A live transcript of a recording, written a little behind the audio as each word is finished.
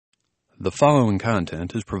The following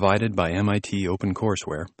content is provided by MIT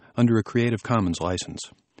OpenCourseWare under a Creative Commons license.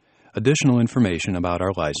 Additional information about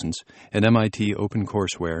our license and MIT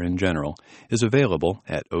OpenCourseWare in general is available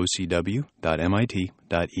at ocw.mit.edu.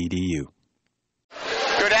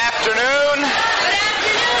 Good afternoon.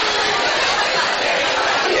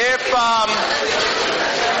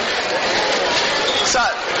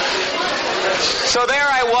 So there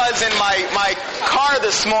I was in my car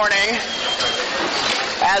this morning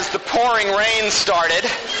as the pouring rain started,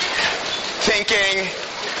 thinking,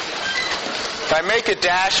 if I make a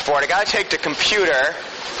dash for it, I got to take the computer.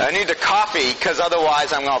 I need the coffee because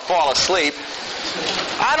otherwise I'm going to fall asleep.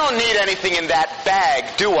 I don't need anything in that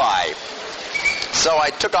bag, do I? So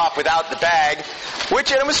I took off without the bag,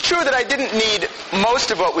 which it was true that I didn't need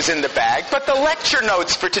most of what was in the bag, but the lecture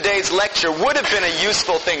notes for today's lecture would have been a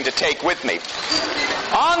useful thing to take with me.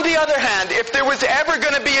 On the other hand, if there was ever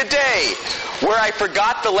going to be a day where I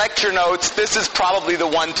forgot the lecture notes, this is probably the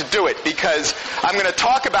one to do it, because I'm going to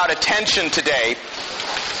talk about attention today,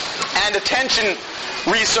 and attention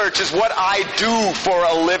research is what I do for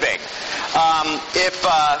a living.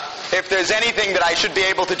 If there's anything that I should be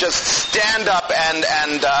able to just stand up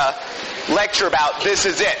and lecture about, this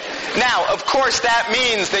is it. Now, of course, that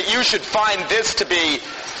means that you should find this to be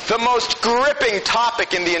the most gripping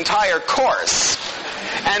topic in the entire course,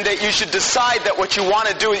 and that you should decide that what you want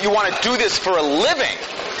to do, you want to do this for a living.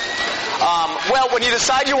 Well, when you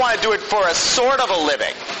decide you want to do it for a sort of a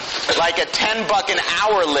living, like a $10 an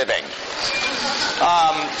hour living,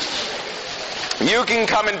 you can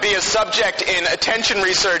come and be a subject in attention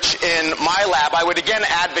research in my lab. I would again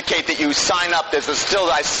advocate that you sign up. There's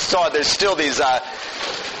still these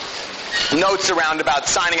notes around about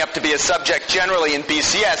signing up to be a subject generally in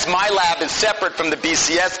BCS. My lab is separate from the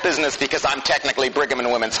BCS business because I'm technically Brigham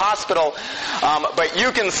and Women's Hospital. But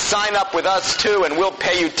you can sign up with us too, and we'll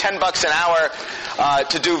pay you $10 an hour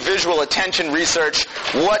to do visual attention research.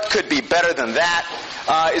 What could be better than that?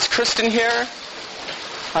 Is Kristen here?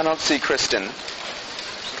 I don't see Kristen.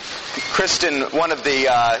 Kristen, one of the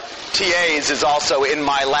TAs, is also in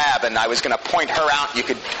my lab, and I was going to point her out. You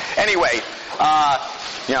could, anyway.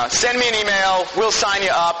 Send me an email. We'll sign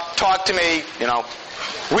you up. Talk to me.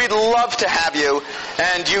 We'd love to have you,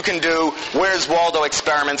 and you can do Where's Waldo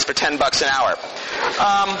experiments for $10 an hour.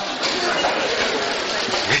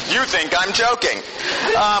 You think I'm joking?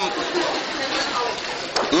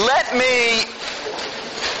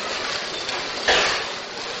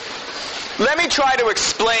 Let me try to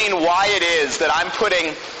explain why it is that I'm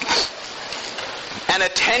putting an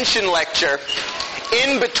attention lecture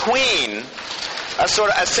in between a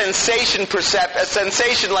sensation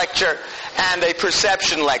lecture and a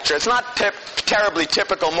perception lecture. It's not terribly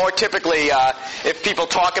typical. More typically, if people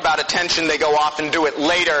talk about attention, they go off and do it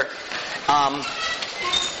later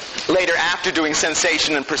after doing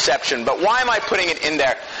sensation and perception. But why am I putting it in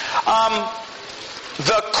there?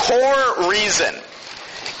 The core reason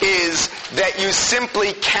is that you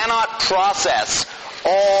simply cannot process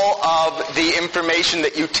all of the information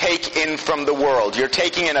that you take in from the world. You're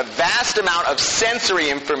taking in a vast amount of sensory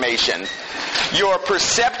information. Your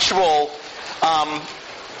perceptual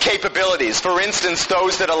capabilities, for instance,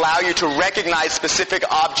 those that allow you to recognize specific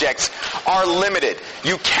objects, are limited.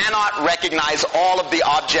 You cannot recognize all of the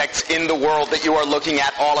objects in the world that you are looking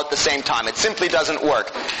at all at the same time. It simply doesn't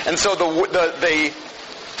work. And so the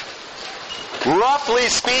roughly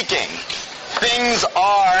speaking, things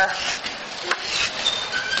are...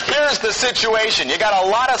 Here's the situation. You got a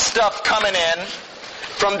lot of stuff coming in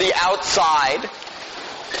from the outside,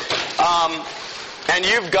 and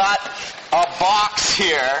you've got a box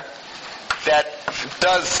here that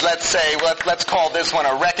does, let's call this one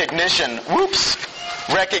a recognition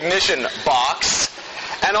box,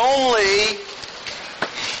 and only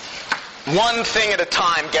one thing at a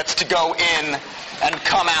time gets to go in and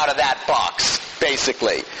come out of that box,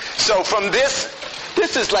 basically. So from this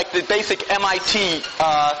is like the basic MIT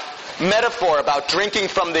metaphor about drinking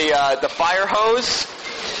from the fire hose.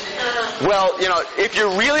 Well, if you're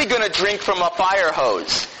really going to drink from a fire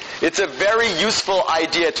hose, it's a very useful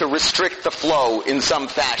idea to restrict the flow in some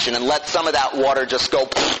fashion and let some of that water just go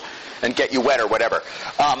and get you wet or whatever.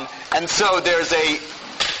 And so there's a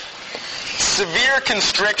severe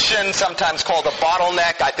constriction, sometimes called a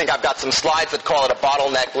bottleneck. I think I've got some slides that call it a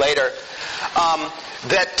bottleneck later.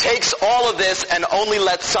 That takes all of this and only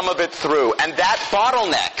lets some of it through. And that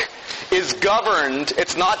bottleneck is governed,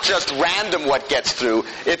 it's not just random what gets through,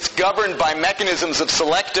 it's governed by mechanisms of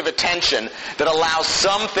selective attention that allow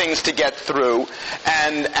some things to get through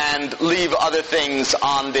and leave other things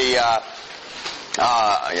on the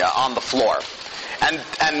floor.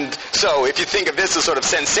 And so if you think of this as sort of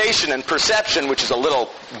sensation and perception, which is a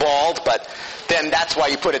little bald, but then that's why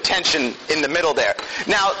you put attention in the middle there.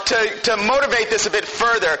 Now, to motivate this a bit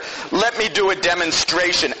further, let me do a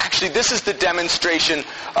demonstration. Actually, this is the demonstration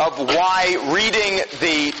of why reading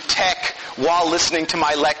the tech while listening to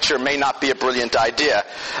my lecture may not be a brilliant idea.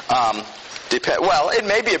 Well, it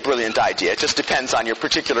may be a brilliant idea. It just depends on your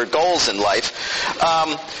particular goals in life.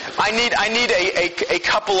 I need a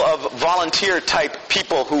couple of volunteer-type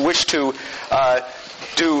people who wish to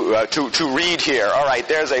read here. All right,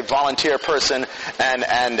 there's a volunteer person,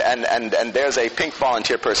 and there's a pink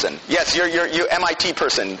volunteer person. Yes, you're MIT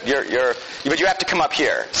person. But you have to come up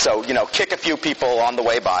here. So kick a few people on the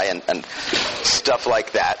way by and stuff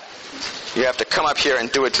like that. You have to come up here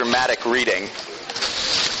and do a dramatic reading.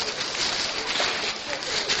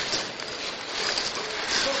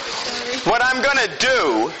 What I'm going to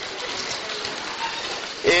do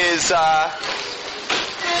is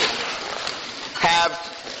have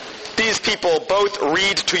these people both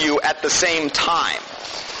read to you at the same time.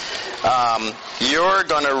 You're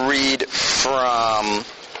going to read from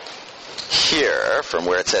here, from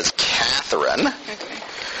where it says Catherine. Okay.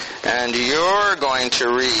 And you're going to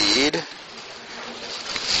read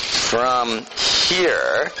from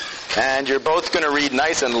here. And you're both going to read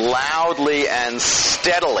nice and loudly and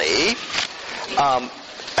steadily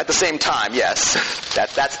at the same time, yes.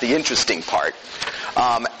 That's the interesting part.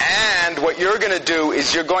 And what you're going to do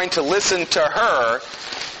is you're going to listen to her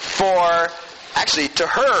to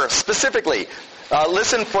her specifically,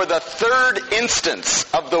 listen for the third instance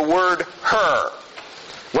of the word her.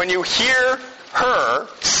 When you hear her,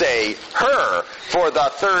 say her for the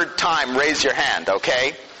third time, raise your hand,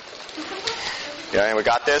 okay? Yeah, we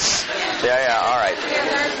got this? Yeah, all right.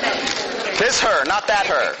 This her, not that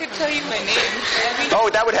her. I could tell you my name. Oh,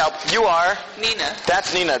 that would help. You are? Nina.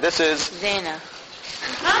 That's Nina. This is? Zena.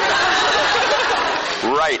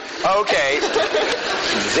 Right. Okay.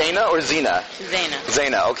 Zena or Zena? Zena.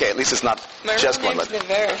 Zena. Okay, at least it's not my just one. My real name's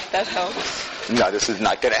Navarre, if that helps. No, this is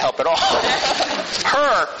not going to help at all.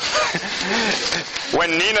 Her.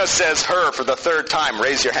 When Nina says her for the third time,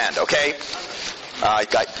 raise your hand, okay?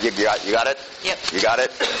 You got it? Yep. You got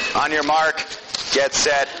it? On your mark, get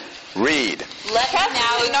set, read.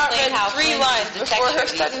 Kathy did not read 3 lines before her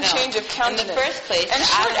sudden change of countenance. In the first place, and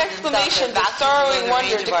short exclamations of sorrowing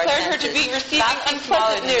wonder declared her to be receiving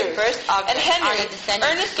unpleasant news. And Henry,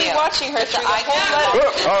 earnestly watching her through the whole letter.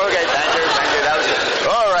 Oh, okay, thank you. That was good.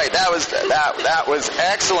 All right, that was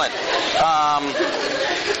excellent.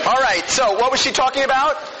 All right, so what was she talking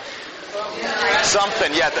about?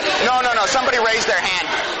 Something, yeah. No. Somebody raised their hand.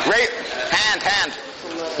 Hand.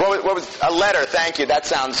 What was a letter? Thank you. That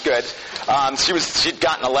sounds good. She'd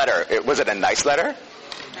gotten a letter. Was it a nice letter?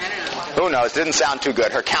 I don't know. Who knows? It didn't sound too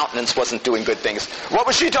good. Her countenance wasn't doing good things. What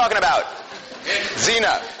was she talking about?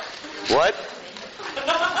 Zena. What?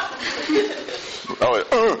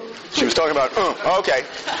 She was talking about. Okay.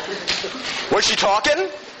 Was she talking?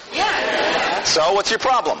 Yeah. So what's your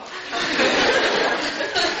problem?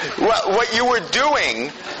 Well, what you were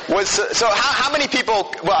doing was, so how many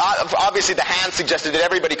people, well, obviously the hand suggested that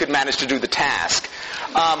everybody could manage to do the task.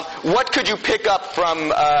 What could you pick up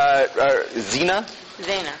from Zena?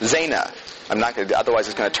 Zena. I'm not going to, otherwise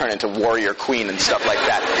it's going to turn into warrior queen and stuff like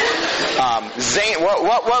that.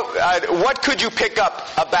 What could you pick up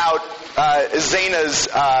about Zena's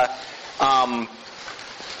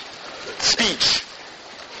speech?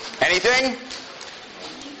 Anything?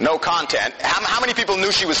 No content. How many people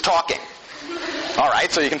knew she was talking? All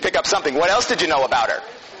right, so you can pick up something. What else did you know about her?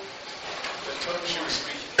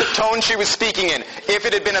 The tone she was speaking in. If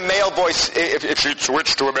it had been a male voice, if she'd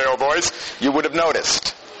switched to a male voice, you would have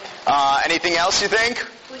noticed. Anything else you think?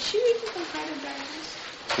 Was she reading from Heart of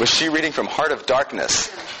Darkness? Was she reading from Heart of Darkness?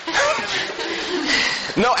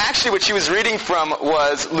 No, actually what she was reading from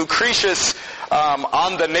was Lucretius'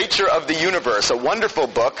 On the Nature of the Universe, a wonderful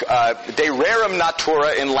book, De Rerum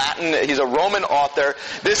Natura in Latin. He's a Roman author.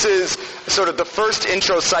 This is sort of the first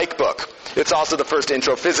intro psych book. It's also the first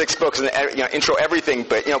intro physics books and intro everything.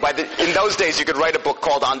 But in those days, you could write a book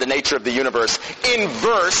called On the Nature of the Universe in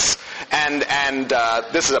verse, and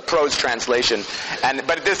this is a prose translation.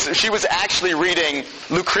 But she was actually reading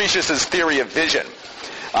Lucretius' theory of vision.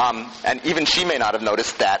 And even she may not have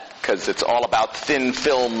noticed that because it's all about thin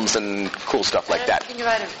films and cool stuff like that. Think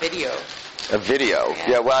about a video. A video?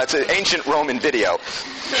 Yeah, well, it's an ancient Roman video.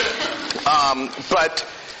 But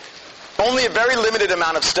only a very limited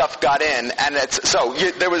amount of stuff got in, and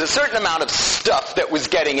there was a certain amount of stuff that was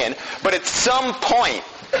getting in, but at some point,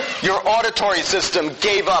 your auditory system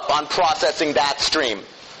gave up on processing that stream.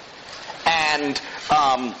 And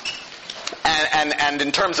And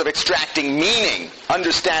in terms of extracting meaning,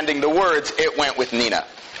 understanding the words, it went with Nina,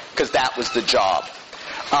 because that was the job.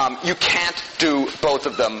 You can't do both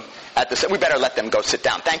of them at the same. We better let them go sit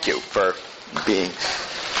down. Thank you for being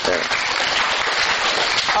there.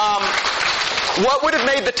 What would have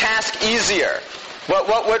made the task easier?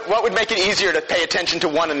 What would make it easier to pay attention to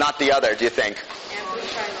one and not the other, do you think?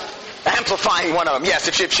 Amplifying one of them. Yes,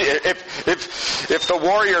 if the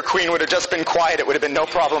warrior queen would have just been quiet, it would have been no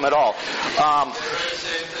problem at all.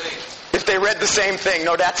 If they read the same thing,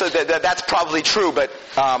 no, that's probably true, but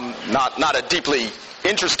not a deeply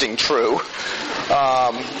interesting true.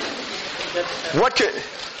 What could...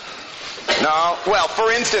 No. Well,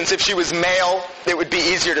 for instance, if she was male, it would be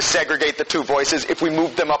easier to segregate the two voices. If we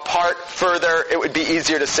moved them apart further, it would be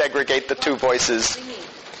easier to segregate the two voices.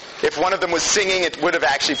 If one of them was singing, it would have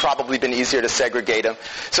actually probably been easier to segregate them.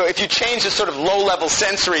 So if you change the sort of low-level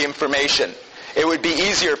sensory information, it would be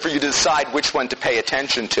easier for you to decide which one to pay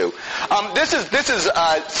attention to. This is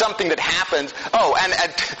something that happens. Oh, and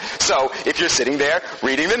so if you're sitting there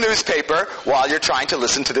reading the newspaper while you're trying to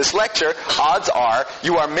listen to this lecture, odds are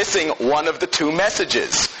you are missing one of the two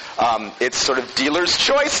messages. It's sort of dealer's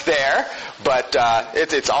choice there, but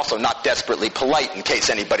it's also not desperately polite, in case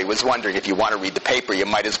anybody was wondering. If you want to read the paper, you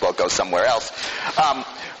might as well go somewhere else.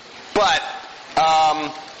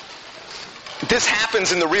 This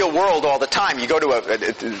happens in the real world all the time. You go to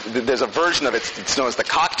there's a version of it, it's known as the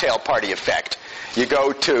cocktail party effect. You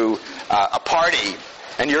go to a party,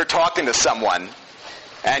 and you're talking to someone,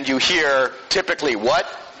 and you hear typically what?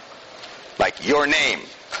 Like, your name,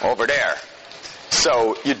 over there.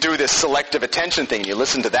 So you do this selective attention thing. You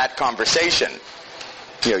listen to that conversation.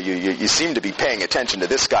 You seem to be paying attention to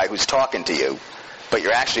this guy who's talking to you, but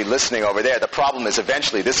you're actually listening over there. The problem is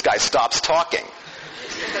eventually this guy stops talking.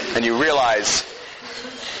 And you realize,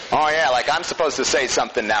 oh yeah, like I'm supposed to say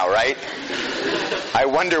something now, right? I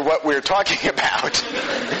wonder what we're talking about.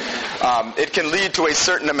 It can lead to a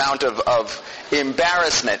certain amount of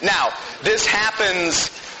embarrassment. Now, this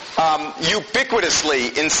happens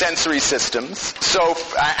ubiquitously in sensory systems,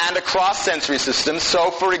 and across sensory systems.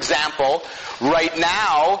 So, for example, right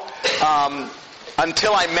now,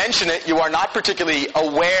 until I mention it, you are not particularly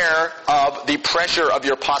aware of the pressure of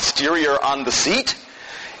your posterior on the seat.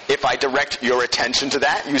 If I direct your attention to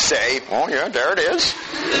that, you say, oh yeah, there it is.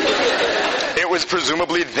 It was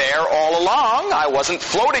presumably there all along. I wasn't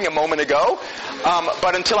floating a moment ago.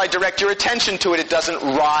 But until I direct your attention to it, it doesn't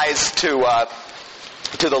rise to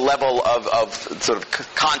the level of sort of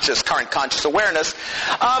current conscious awareness.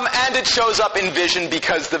 And it shows up in vision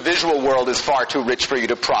because the visual world is far too rich for you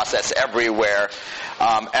to process everywhere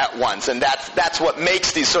at once. And that's what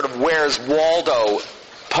makes these sort of Where's Waldo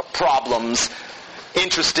problems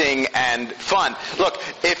interesting and fun. Look,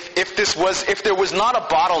 if there was not a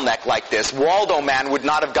bottleneck like this, Waldo man would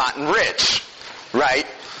not have gotten rich, right?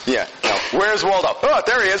 Yeah. No. Where's Waldo? Oh,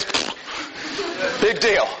 there he is. Big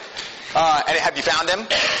deal. And have you found him?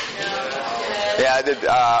 Yeah.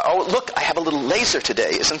 Oh, look, I have a little laser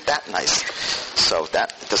today. Isn't that nice? So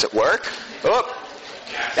does it work? Oh.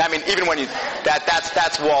 I mean, even when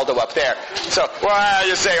that's Waldo up there. So, well,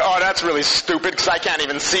 you say, oh, that's really stupid because I can't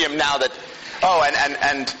even see him now that. Oh,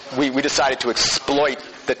 and we decided to exploit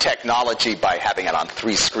the technology by having it on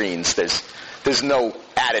 3 screens. There's no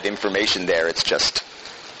added information there. It's just,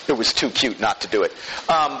 it was too cute not to do it.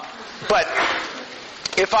 But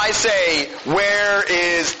if I say, where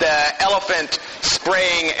is the elephant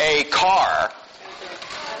spraying a car?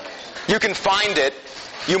 You can find it.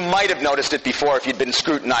 You might have noticed it before if you'd been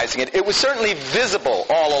scrutinizing it. It was certainly visible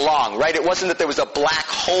all along, right? It wasn't that there was a black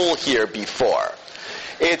hole here before.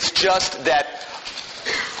 It's just that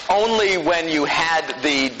only when you had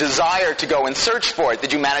the desire to go and search for it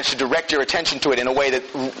did you manage to direct your attention to it in a way that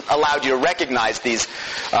allowed you to recognize these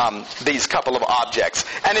couple of objects.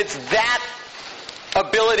 And it's that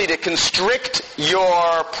ability to constrict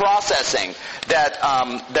your processing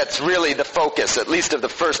that's really the focus, at least of the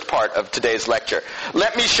first part of today's lecture.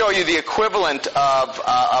 Let me show you the equivalent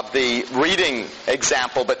of the reading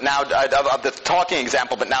example, but now of the talking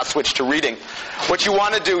example, but now switch to reading. What you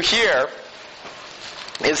want to do here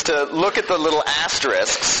is to look at the little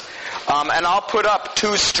asterisks, and I'll put up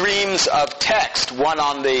 2 streams of text, one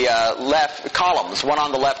on the left, columns, one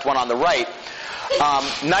on the left, one on the right.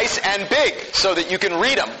 Nice and big so that you can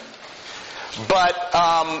read them.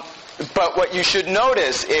 But what you should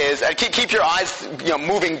notice is, and keep your eyes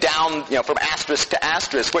moving down from asterisk to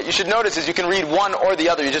asterisk. What you should notice is you can read one or the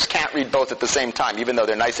other. You just can't read both at the same time, even though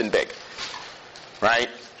they're nice and big. Right?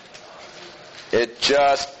 It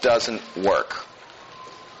just doesn't work.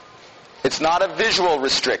 It's not a visual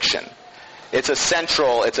restriction. it's a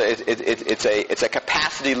central, it's a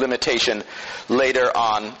capacity limitation later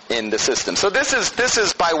on in the system. So this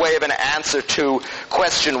is by way of an answer to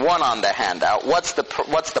question 1 on the handout. What's the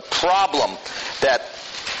problem that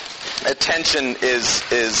attention is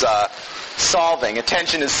solving?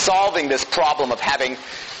 Attention is solving this problem of having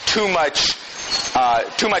too much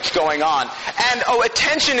going on. And,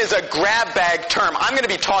 attention is a grab bag term. I'm going to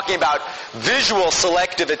be talking about visual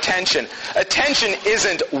selective attention. Attention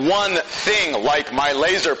isn't one thing like my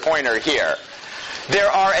laser pointer here. There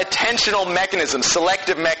are attentional mechanisms,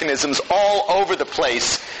 selective mechanisms all over the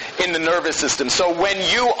place in the nervous system. So when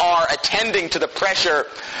you are attending to the pressure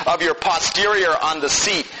of your posterior on the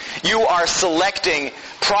seat, you are selecting,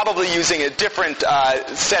 probably using a different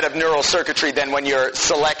set of neural circuitry than when you're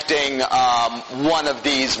selecting one of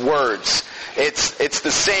these words. It's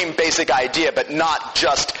the same basic idea, but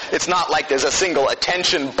it's not like there's a single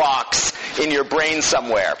attention box in your brain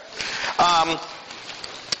somewhere.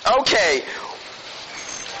 Okay.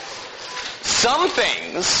 Some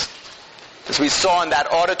things, as we saw in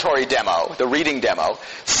that auditory demo, the reading demo,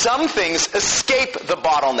 some things escape the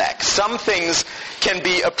bottleneck. Some things can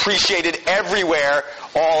be appreciated everywhere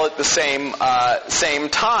all at the same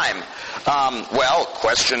time.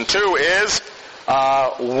 Question 2 is,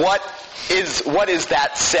 what is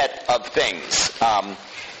that set of things?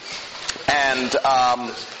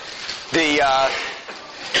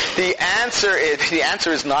 The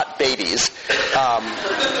answer is not babies.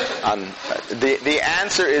 The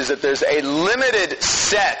answer is that there's a limited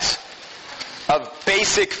set of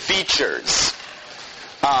basic features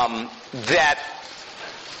that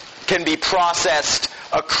can be processed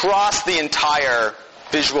across the entire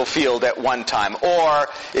visual field at one time. Or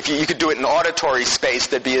if you could do it in auditory space,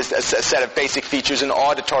 there'd be a set of basic features in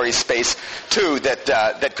auditory space too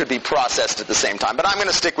that could be processed at the same time. But I'm going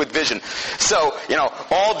to stick with vision. So,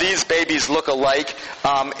 all these babies look alike.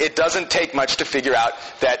 It doesn't take much to figure out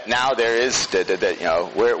that now there is,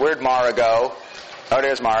 where'd Mara go? Oh,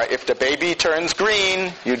 there's Mara. If the baby turns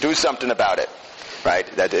green, you do something about it. Right?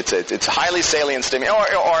 That it's highly salient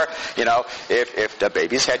stimulus, or if the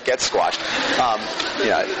baby's head gets squashed.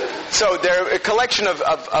 So there are a collection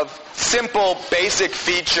of simple, basic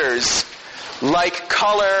features like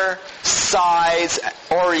color, size,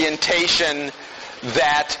 orientation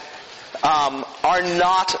that are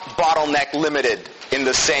not bottleneck limited in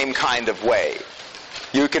the same kind of way.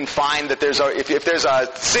 You can find that if there's a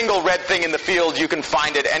single red thing in the field, you can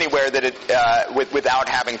find it anywhere that without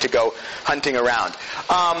having to go hunting around.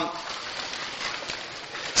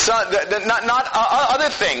 Other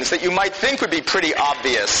things that you might think would be pretty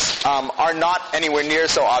obvious are not anywhere near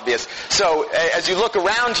so obvious. So as you look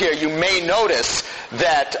around here, you may notice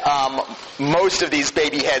that most of these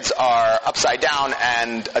baby heads are upside down,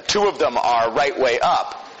 and 2 of them are right way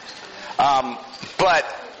up.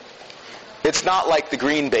 But it's not like the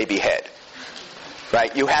green baby head,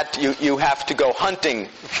 right? You have to go hunting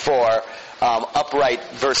for upright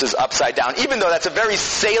versus upside down, even though that's a very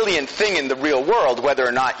salient thing in the real world, whether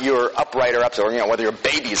or not you're upright or upside, or whether your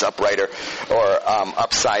baby's upright or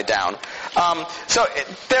upside down. So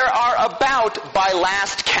there are about, by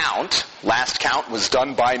last count was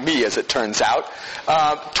done by me as it turns out,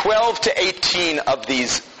 12 to 18 of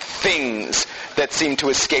these things that seem to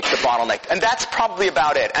escape the bottleneck. And that's probably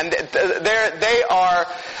about it. And they are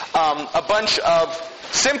a bunch of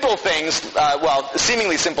simple things,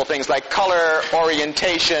 seemingly simple things like color,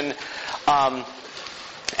 orientation,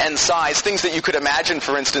 and size, things that you could imagine,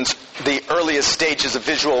 for instance, the earliest stages of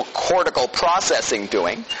visual cortical processing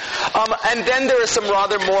doing. And then there are some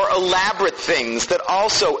rather more elaborate things that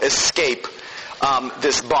also escape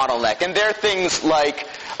this bottleneck. And they're things like,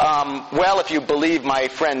 if you believe my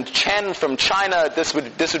friend Chen from China, this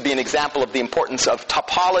would be an example of the importance of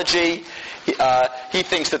topology. He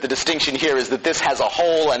thinks that the distinction here is that this has a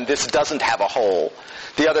hole and this doesn't have a hole.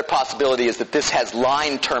 The other possibility is that this has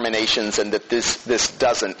line terminations and that this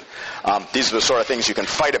doesn't. These are the sort of things you can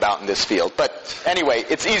fight about in this field. But anyway,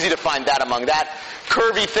 it's easy to find that among that.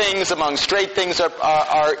 Curvy things among straight things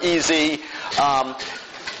are easy.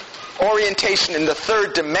 Orientation in the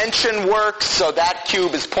third dimension works, so that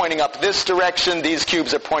cube is pointing up this direction, these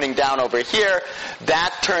cubes are pointing down over here.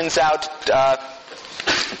 That turns out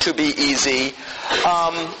to be easy.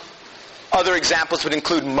 Other examples would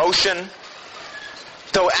include motion.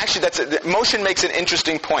 Though actually motion makes an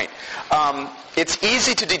interesting point. It's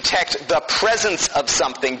easy to detect the presence of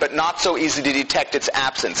something, but not so easy to detect its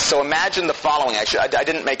absence. So imagine the following. I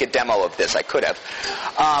didn't make a demo of this. I could have.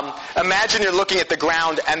 Imagine you're looking at the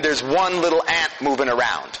ground and there's one little ant moving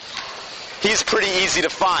around. He's pretty easy to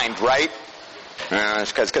find, right?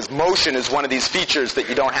 Because motion is one of these features that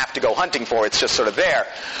you don't have to go hunting for. It's just sort of there.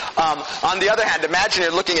 On the other hand, imagine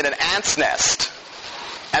you're looking at an ant's nest,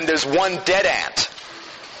 and there's one dead ant.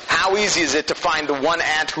 How easy is it to find the one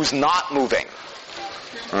ant who's not moving?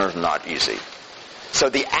 It's not easy. So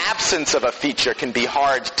the absence of a feature can be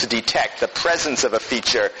hard to detect. The presence of a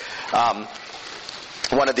feature,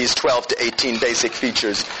 one of these 12 to 18 basic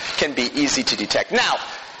features, can be easy to detect. Now,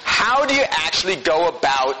 how do you actually go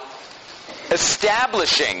about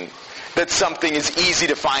establishing that something is easy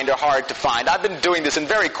to find or hard to find? I've been doing this in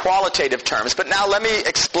very qualitative terms, but now let me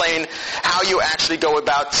explain how you actually go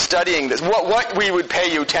about studying this. What we would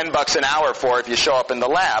pay you $10 an hour for if you show up in the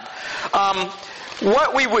lab.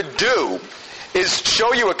 What we would do is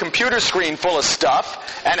show you a computer screen full of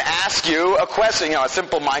stuff and ask you a question, a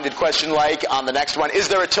simple-minded question like, on the next one, is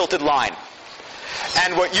there a tilted line?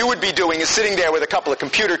 And what you would be doing is sitting there with a couple of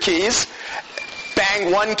computer keys.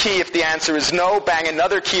 Bang one key if the answer is no. Bang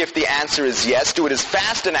another key if the answer is yes. Do it as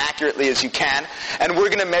fast and accurately as you can. And we're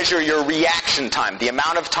going to measure your reaction time, the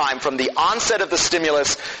amount of time from the onset of the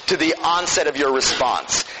stimulus to the onset of your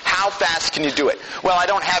response. How fast can you do it? Well, I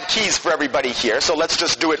don't have keys for everybody here, so let's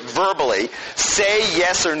just do it verbally. Say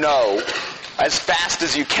yes or no as fast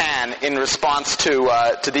as you can in response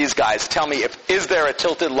to these guys. Tell me, is there a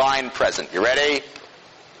tilted line present? You ready?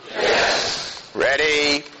 Yes.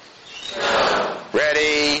 Ready? No.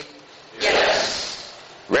 Ready? Yes.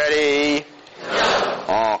 Ready?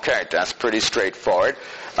 No. Okay, that's pretty straightforward.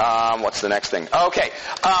 What's the next thing? Okay.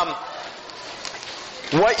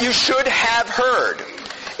 What you should have heard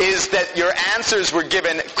is that your answers were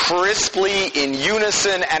given crisply in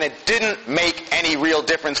unison, and it didn't make any real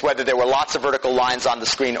difference whether there were lots of vertical lines on the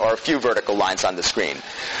screen or a few vertical lines on the screen.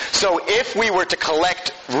 So if we were to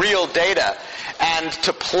collect real data and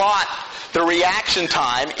to plot the reaction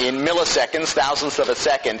time in milliseconds, thousandths of a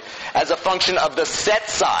second, as a function of the set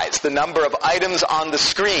size, the number of items on the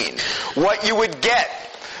screen, what you would get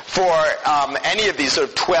for any of these sort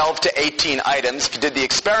of 12 to 18 items, if you did the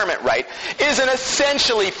experiment right, is an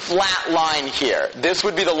essentially flat line here. This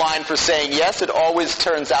would be the line for saying yes. It always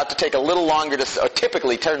turns out to take a little longer to, or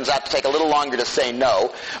typically turns out to take a little longer to say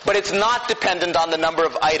no, but it's not dependent on the number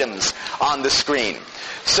of items on the screen.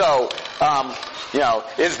 So,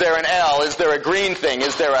 is there an L? Is there a green thing?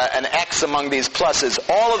 Is there an X among these pluses?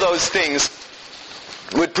 All of those things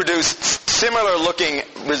would produce similar looking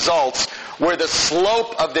results where the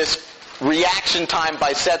slope of this reaction time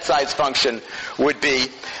by set size function would be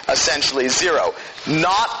essentially zero.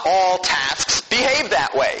 Not all tasks behave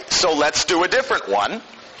that way, so let's do a different one.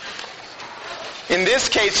 In this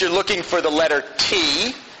case, you're looking for the letter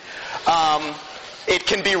T. It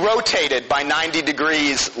can be rotated by 90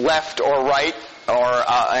 degrees left or right, or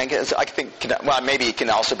I think, well, maybe it can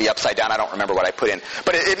also be upside down. I don't remember what I put in.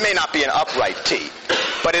 But it may not be an upright T.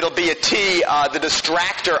 But it'll be a T. The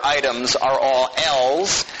distractor items are all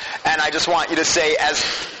L's. And I just want you to say as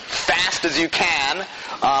fast as you can,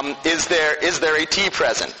 is there a T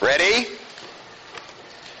present? Ready?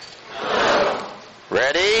 No.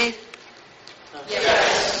 Ready?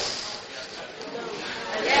 Yes.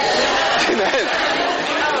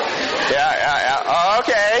 Yeah.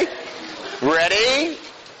 Okay. Ready?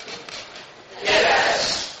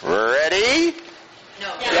 Yes. Ready?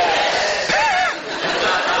 No. Yes.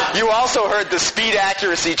 You also heard the speed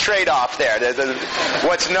accuracy trade-off there. This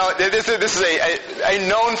is a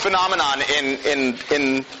known phenomenon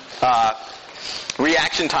in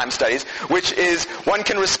reaction time studies, which is one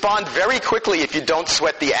can respond very quickly if you don't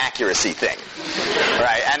sweat the accuracy thing,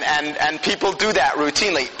 right? And people do that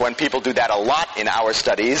routinely. When people do that a lot in our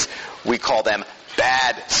studies, we call them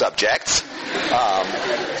bad subjects,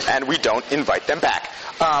 and we don't invite them back.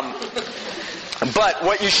 But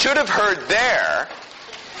what you should have heard there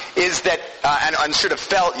is that, and should have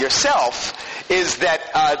felt yourself, is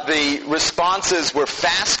that the responses were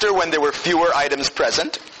faster when there were fewer items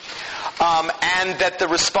present, and that the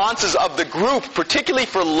responses of the group, particularly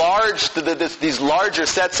for these larger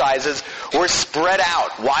set sizes, were spread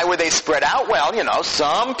out. Why were they spread out? Well,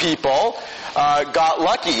 some people got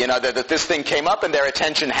lucky, that this thing came up and their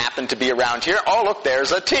attention happened to be around here. Oh, look,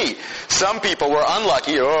 there's a T. Some people were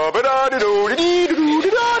unlucky. Oh,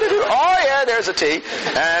 yeah, there's a T.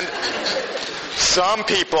 And some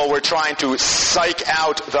people were trying to psych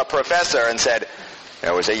out the professor and said,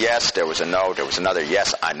 there was a yes, there was a no, there was another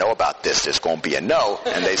yes. I know about this. There's going to be a no.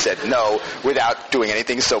 And they said no without doing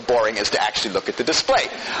anything so boring as to actually look at the display.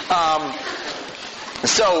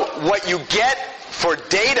 So what you get for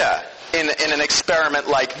data in an experiment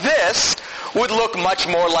like this would look much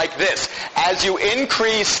more like this. As you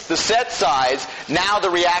increase the set size, now the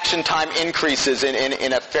reaction time increases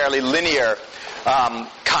in a fairly linear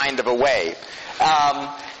kind of a way.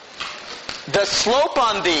 The slope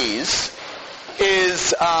on these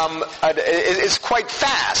is quite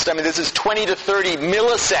fast. I mean, this is 20 to 30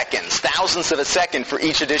 milliseconds, thousandths of a second for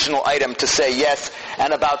each additional item to say yes,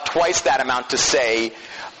 and about twice that amount to say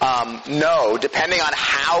no, depending on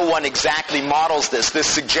how one exactly models this. This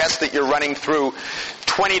suggests that you're running through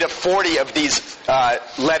 20 to 40 of these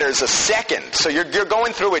letters a second. So you're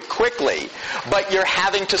going through it quickly, but you're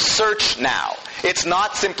having to search now. It's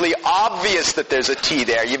not simply obvious that there's a T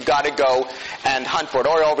there. You've got to go and hunt for it.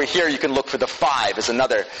 Or over here you can look for the 5 as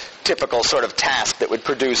another typical sort of task that would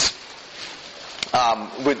produce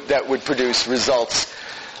results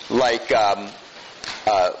like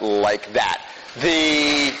that.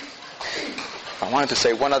 I wanted to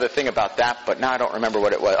say one other thing about that, but now I don't remember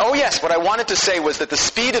what it was. Oh yes, what I wanted to say was that the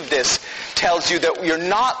speed of this tells you that you're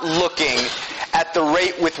not looking at the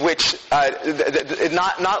rate with which,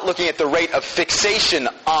 not looking at the rate of fixation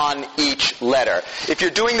on each letter. If you're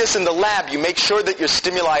doing this in the lab, you make sure that your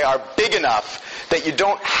stimuli are big enough that you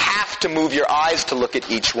don't have to move your eyes to look at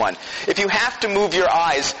each one. If you have to move your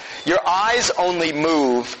eyes only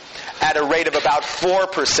move at a rate of about 4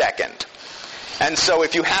 per second. And so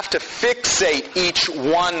if you have to fixate each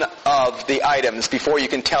one of the items before you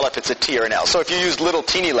can tell if it's a T or an L. So if you use little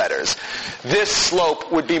teeny letters, this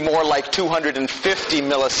slope would be more like 250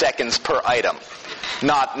 milliseconds per item,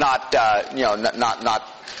 not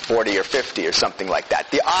 40 or 50 or something like that.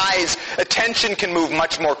 The eyes, attention can move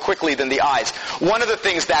much more quickly than the eyes. One of the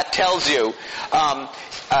things that tells you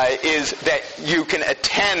is that you can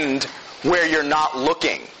attend where you're not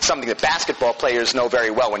looking, something that basketball players know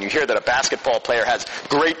very well. When you hear that a basketball player has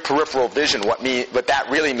great peripheral vision, what that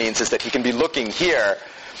really means is that he can be looking here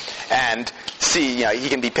and see, he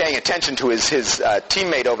can be paying attention to his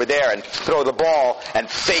teammate over there and throw the ball and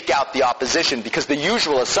fake out the opposition, because the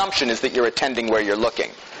usual assumption is that you're attending where you're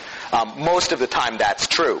looking. Most of the time that's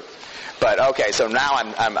true. But okay, so now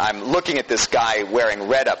I'm looking at this guy wearing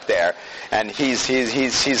red up there, and he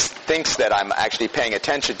thinks that I'm actually paying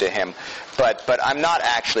attention to him, but I'm not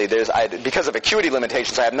actually. Because of acuity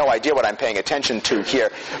limitations, I have no idea what I'm paying attention to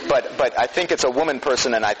here. But I think it's a woman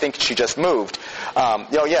person, and I think she just moved.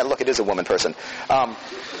 Yeah, look, it is a woman person. I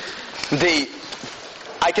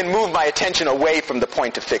can move my attention away from the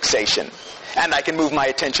point of fixation, and I can move my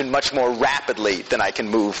attention much more rapidly than I can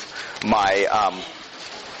move my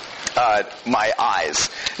eyes.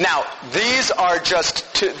 Now, these are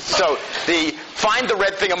just so the find the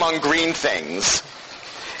red thing among green things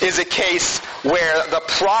is a case where the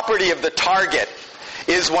property of the target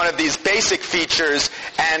is one of these basic features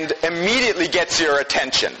and immediately gets your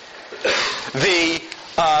attention. The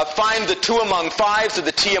find the 2 among 5s or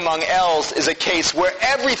the T among Ls is a case where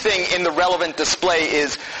everything in the relevant display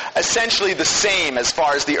is essentially the same as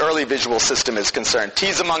far as the early visual system is concerned.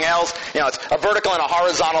 T's among Ls, it's a vertical and a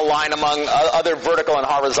horizontal line among other vertical and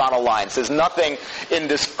horizontal lines. There's nothing in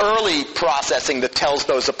this early processing that tells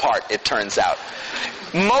those apart, it turns out.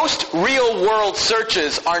 Most real-world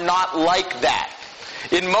searches are not like that.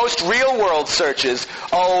 In most real-world searches,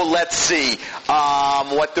 let's see,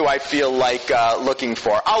 what do I feel like looking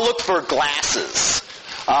for? I'll look for glasses.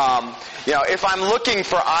 If I'm looking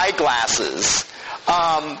for eyeglasses,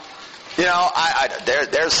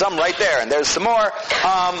 there's some right there, and there's some more.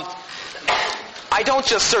 I don't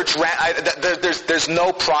just search. There's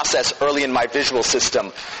no process early in my visual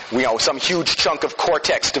system, some huge chunk of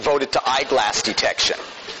cortex devoted to eyeglass detection.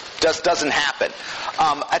 Just doesn't happen.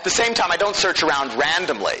 At the same time, I don't search around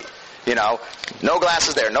randomly. No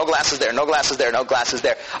glasses there, no glasses there, no glasses there, no glasses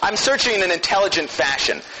there. I'm searching in an intelligent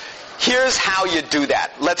fashion. Here's how you do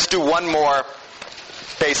that. Let's do one more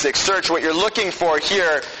basic search. What you're looking for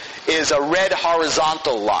here is a red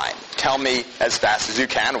horizontal line. Tell me as fast as you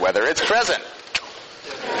can whether it's present.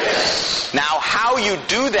 Yes. Now, how you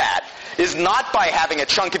do that is not by having a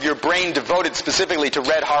chunk of your brain devoted specifically to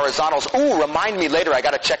red horizontals. Remind me later, I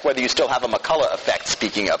got to check whether you still have a McCullough effect,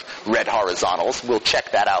 speaking of red horizontals. We'll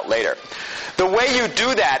check that out later. The way you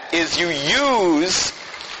do that is you use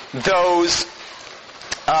those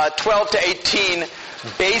 12 to 18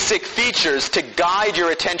 basic features to guide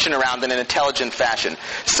your attention around in an intelligent fashion.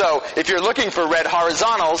 So if you're looking for red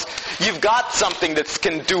horizontals, you've got something that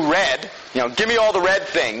can do red. Give me all the red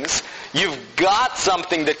things. You've got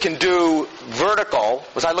something that can do vertical.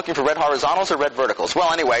 Was I looking for red horizontals or red verticals?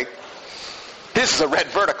 Well, anyway, this is a red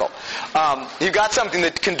vertical. You've got something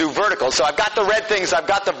that can do vertical. So I've got the red things, I've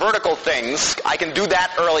got the vertical things. I can do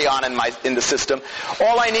that early on in the system.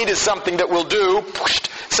 All I need is something that will do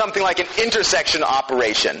something like an intersection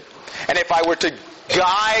operation. And if I were to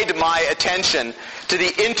guide my attention to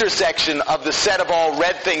the intersection of the set of all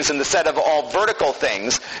red things and the set of all vertical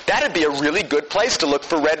things, that'd be a really good place to look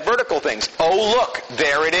for red vertical things. Oh, look,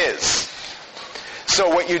 there it is. So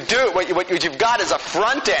what you've got is a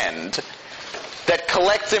front end that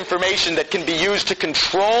collects information that can be used to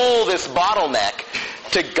control this bottleneck,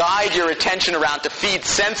 to guide your attention around, to feed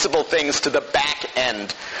sensible things to the back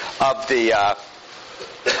end of the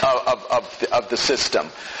system.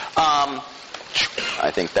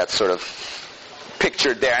 I think that's sort of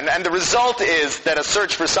pictured there. And the result is that a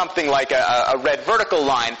search for something like a red vertical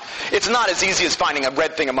line, it's not as easy as finding a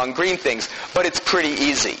red thing among green things, but it's pretty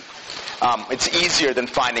easy. It's easier than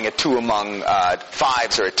finding a 2 among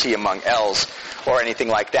 5s or a T among L's or anything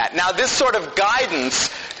like that. Now, this sort of guidance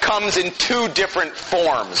comes in 2 different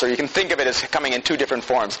forms, or you can think of it as coming in 2 different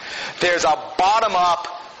forms. There's a bottom-up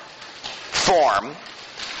form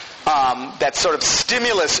that's sort of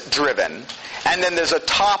stimulus-driven, and then there's a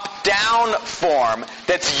top-down form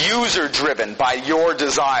that's user-driven by your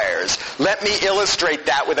desires. Let me illustrate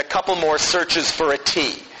that with a couple more searches for a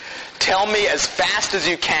T. Tell me as fast as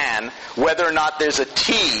you can whether or not there's a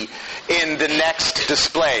T in the next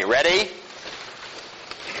display. Ready?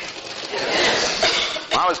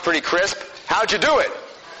 That was pretty crisp. How'd you do it?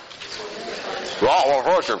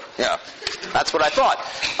 Yeah, that's what I thought.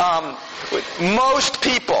 Most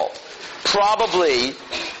people probably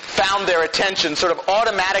found their attention sort of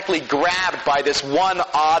automatically grabbed by this one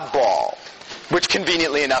oddball, which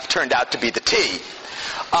conveniently enough turned out to be the T.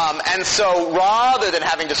 And so rather than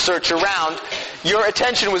having to search around, your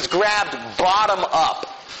attention was grabbed bottom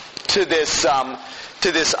up to this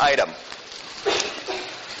item.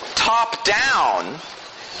 Top down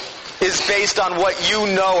is based on what you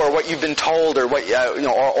know or what you've been told or what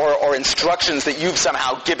or instructions that you've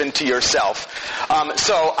somehow given to yourself.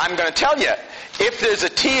 So I'm going to tell you, if there's a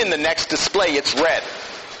T in the next display, it's red.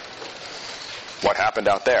 What happened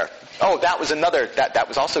out there? Oh, that was another. That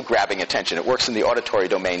was also grabbing attention. It works in the auditory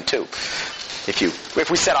domain too. If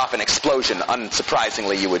we set off an explosion,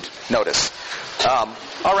 unsurprisingly, you would notice.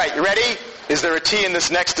 All right, you ready? Is there a T in this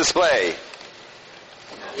next display?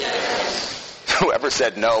 Yes. Whoever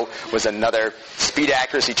said no was another speed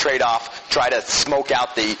accuracy trade-off. Try to smoke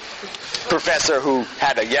out the professor who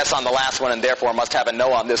had a yes on the last one and therefore must have a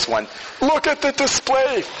no on this one. Look at the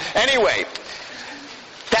display. Anyway,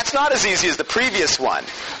 that's not as easy as the previous one.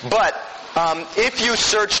 But if you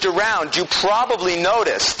searched around, you probably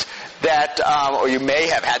noticed that, or you may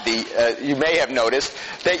have noticed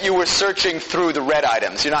that you were searching through the red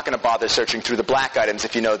items. You're not going to bother searching through the black items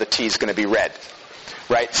if you know the T is going to be red.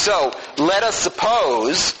 Right? So let us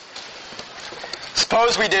suppose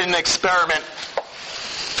we did an experiment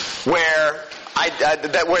where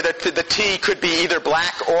the T could be either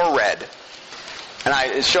black or red. And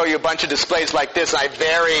I show you a bunch of displays like this. I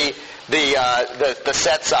vary the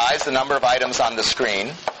set size, the number of items on the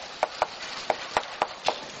screen.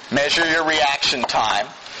 Measure your reaction time.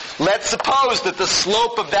 Let's suppose that the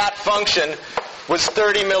slope of that function was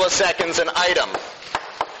 30 milliseconds an item.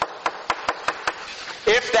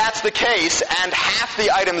 If that's the case, and half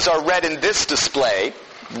the items are red in this display,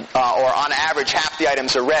 or on average half the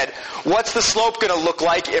items are red, what's the slope going to look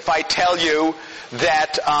like if I tell you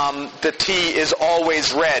that the T is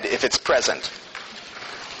always red if it's present?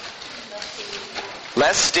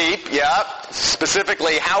 Less steep, yeah.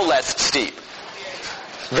 Specifically, how less steep?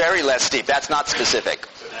 Very less steep. That's not specific.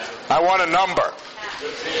 I want a number.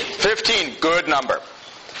 15, good number.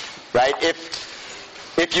 Right?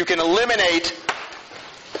 If you can eliminate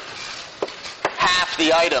half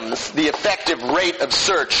the items, the effective rate of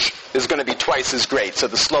search is going to be twice as great, so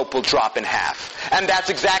the slope will drop in half. And that's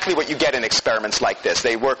exactly what you get in experiments like this.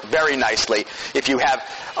 They work very nicely. If you have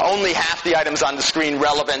only half the items on the screen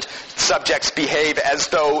relevant, subjects behave as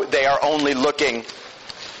though they are only looking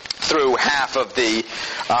through half of the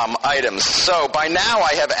items. So by now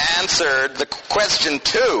I have answered the question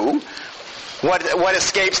 2. What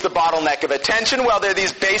escapes the bottleneck of attention? Well, there are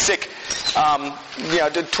these basic,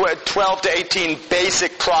 12 to 18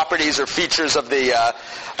 basic properties or features of the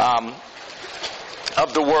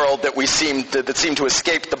world that seem to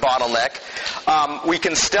escape the bottleneck. We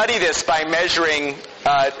can study this by measuring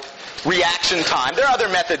reaction time. There are other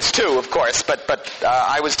methods too, of course, but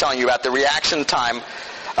I was telling you about the reaction time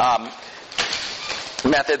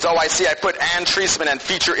methods. Oh, I see. I put Ann Treisman and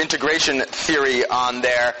feature integration theory on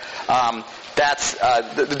there. That's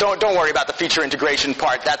don't worry about the feature integration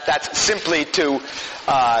part. That's simply to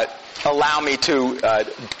allow me to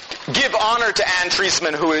give honor to Anne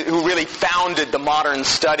Treisman, who really founded the modern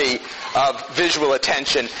study of visual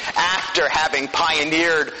attention after having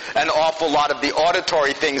pioneered an awful lot of the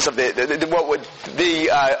auditory things of the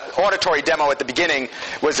auditory demo at the beginning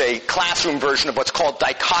was a classroom version of what's called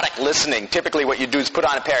dichotic listening. Typically what you do is put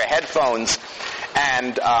on a pair of headphones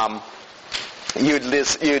and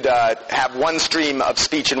you'd have one stream of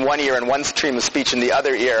speech in one ear and one stream of speech in the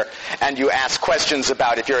other ear, and you ask questions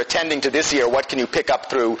about, if you're attending to this ear, what can you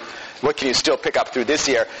still pick up through this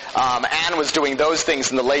ear? Anne was doing those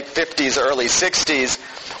things in the late 50s, early 60s,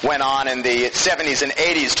 went on in the 70s and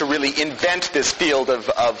 80s to really invent this field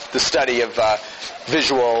of the study of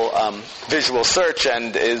visual search,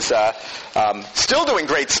 and is still doing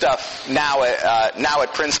great stuff now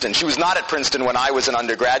at Princeton. She was not at Princeton when I was an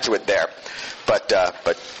undergraduate there,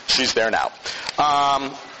 but she's there now.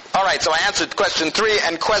 All right, so I answered question 3,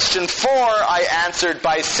 and question 4 I answered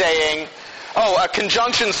by saying, a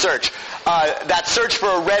conjunction search. That search for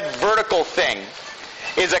a red vertical thing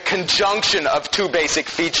is a conjunction of two basic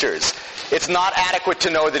features. It's not adequate to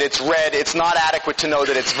know that it's red. It's not adequate to know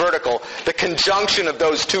that it's vertical. The conjunction of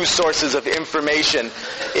those two sources of information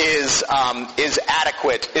is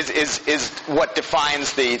adequate, is what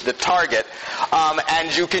defines the target.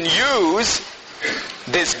 And you can use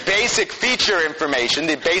this basic feature information,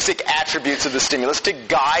 the basic attributes of the stimulus, to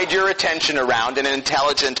guide your attention around in an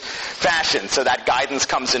intelligent fashion. So that guidance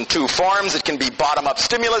comes in two forms. It can be bottom-up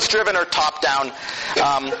stimulus-driven or top-down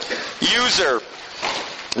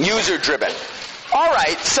user-driven. All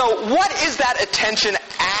right, so what is that attention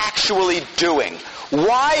actually doing?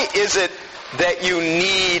 Why is it that you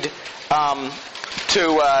need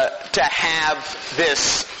to have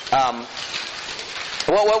this...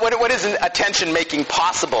 What is attention making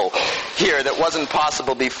possible here that wasn't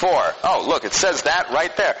possible before? Oh, look, it says that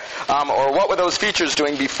right there. Or what were those features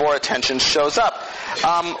doing before attention shows up?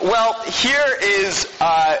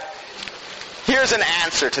 Here's an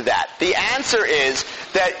answer to that. The answer is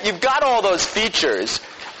that you've got all those features,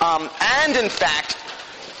 and in fact,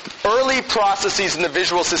 early processes in the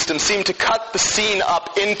visual system seem to cut the scene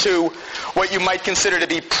up into what you might consider to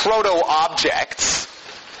be proto-objects.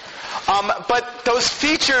 But those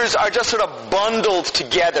features are just sort of bundled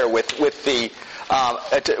together with an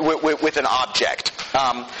object.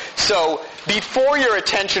 So before your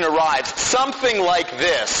attention arrives, something like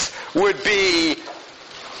this would be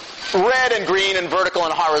red and green and vertical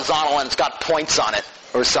and horizontal, and it's got points on it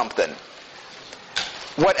or something.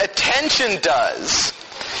 What attention does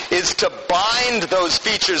is to bind those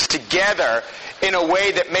features together in a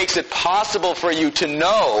way that makes it possible for you to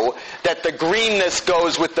know that the greenness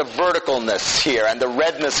goes with the verticalness here, and the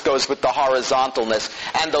redness goes with the horizontalness,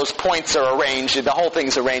 and those points are arranged, the whole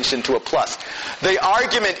thing's arranged into a plus. The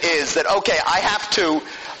argument is that, okay,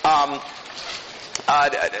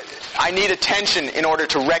 I need attention in order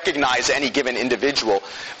to recognize any given individual.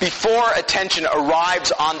 Before attention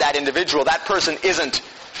arrives on that individual, that person isn't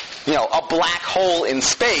a black hole in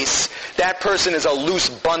space. That person is a loose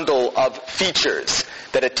bundle of features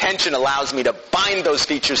that attention allows me to bind those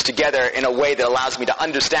features together in a way that allows me to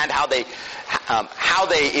understand how they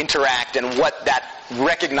interact and what that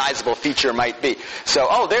recognizable feature might be.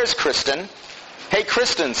 So, there's Kristen. Hey,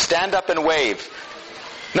 Kristen, stand up and wave.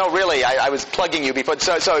 No, really, I was plugging you before.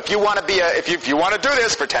 So if you want to if you want to do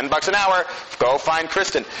this for $10 an hour, go find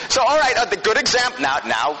Kristen. So all right, the good example.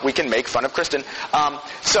 Now we can make fun of Kristen.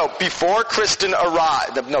 So before Kristen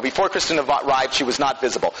arrived, she was not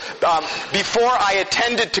visible. Before I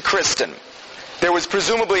attended to Kristen, there was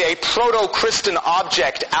presumably a proto-Kristen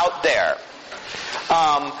object out there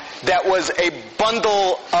that was a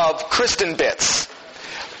bundle of Kristen bits.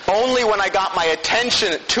 Only when I got my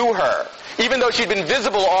attention to her, even though she'd been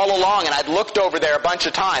visible all along, and I'd looked over there a bunch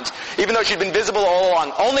of times, even though she'd been visible all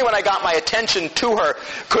along, only when I got my attention to her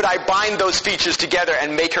could I bind those features together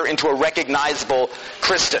and make her into a recognizable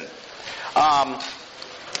Kristen.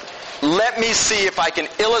 Let me see if I can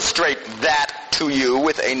illustrate that to you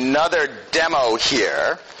with another demo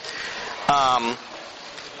here.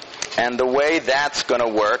 And the way that's going to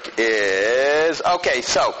work is... Okay,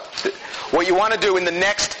 so what you want to do in the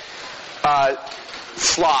next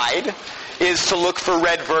slide is to look for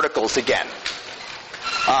red verticals again.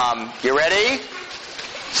 You ready?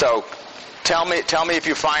 So tell me if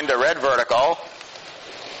you find a red vertical.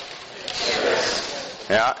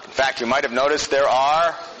 Yeah, in fact, you might have noticed there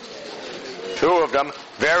are 2 of them.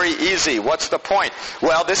 Very easy. What's the point?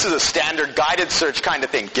 Well, this is a standard guided search kind of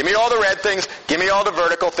thing. Give me all the red things, give me all the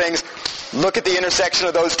vertical things, look at the intersection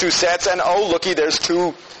of those 2 sets, and looky, there's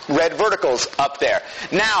 2 red verticals up there.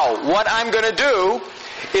 Now, what I'm going to do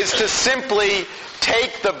is to simply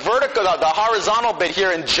take the horizontal bit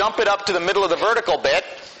here and jump it up to the middle of the vertical bit.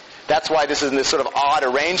 That's why this is in this sort of odd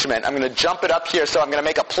arrangement. I'm going to jump it up here, so I'm going to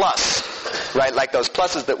make a plus, right, like those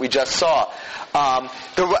pluses that we just saw.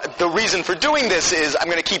 The reason for doing this is I'm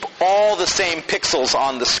going to keep all the same pixels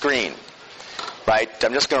on the screen. Right?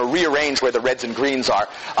 I'm just going to rearrange where the reds and greens are.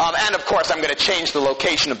 And of course, I'm going to change the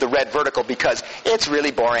location of the red vertical because it's really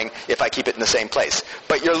boring if I keep it in the same place.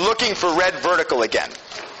 But you're looking for red vertical again.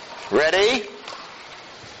 Ready?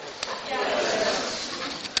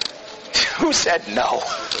 Who said no?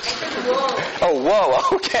 Oh,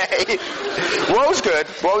 whoa, okay. Whoa's good.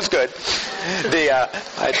 Whoa's good.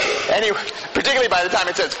 Anyway, particularly by the time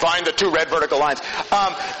it says find the two red vertical lines.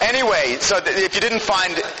 Anyway, so if you didn't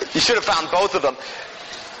find, you should have found both of them.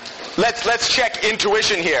 Let's check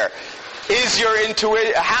intuition here. Is your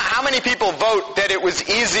intuition? How many people vote that it was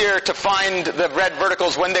easier to find the red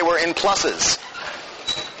verticals when they were in pluses?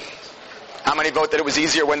 How many vote that it was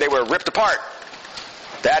easier when they were ripped apart?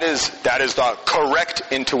 That is the correct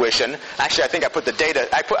intuition. Actually, I think I put the data.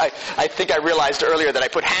 I think I realized earlier that I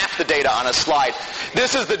put half the data on a slide.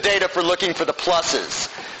 This is the data for looking for the pluses.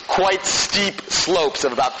 Quite steep slopes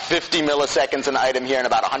of about 50 milliseconds an item here and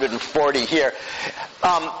about 140 here.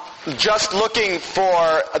 Just looking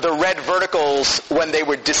for the red verticals when they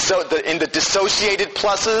were in the dissociated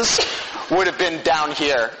pluses would have been down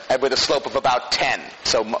here with a slope of about 10.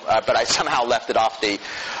 So, but I somehow left it off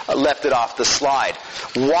the slide.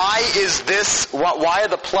 Why is this? Why are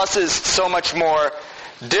the pluses so much more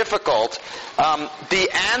difficult? The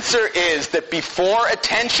answer is that before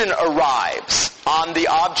attention arrives on the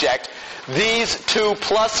object, these two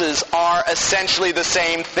pluses are essentially the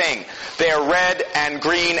same thing. They are red and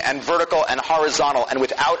green and vertical and horizontal, and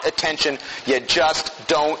without attention, you just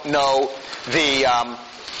don't know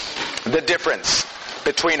the difference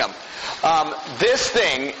between them. This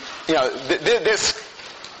thing, this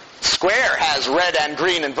square has red and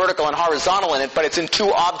green and vertical and horizontal in it, but it's in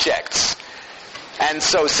two objects. And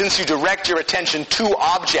so since you direct your attention to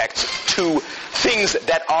objects, to things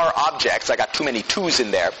that are objects, I got too many twos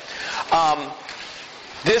in there,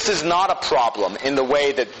 this is not a problem in the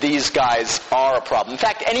way that these guys are a problem. In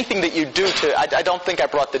fact, anything that you do I don't think I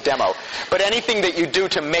brought the demo, but anything that you do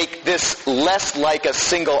to make this less like a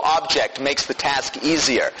single object makes the task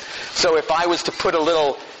easier. So if I was to put a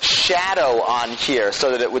little shadow on here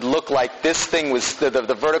so that it would look like this thing was, the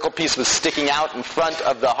vertical piece was sticking out in front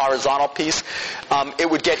of the horizontal piece, it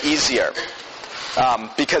would get easier.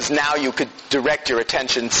 Because now you could direct your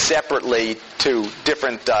attention separately to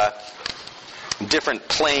different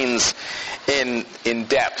planes in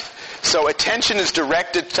depth. So attention is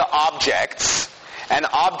directed to objects, and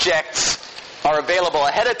objects are available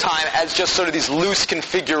ahead of time as just sort of these loose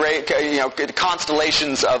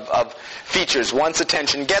constellations of features. Once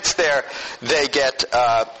attention gets there, they get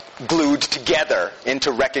glued together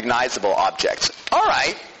into recognizable objects. All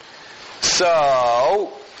right.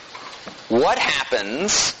 So what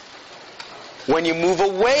happens when you move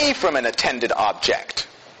away from an attended object?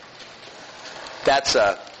 That's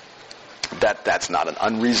not an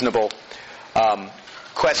unreasonable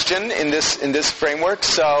question in this framework.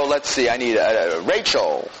 So let's see. I need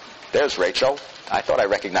Rachel. There's Rachel. I thought I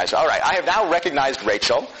recognized her. All right. I have now recognized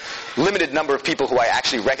Rachel. Limited number of people who I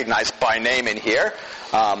actually recognize by name in here,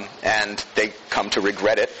 and they come to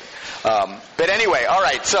regret it. But anyway, all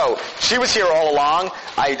right, so she was here all along.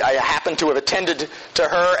 I happened to have attended to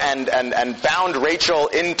her and bound Rachel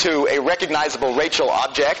into a recognizable Rachel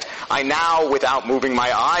object. I now, without moving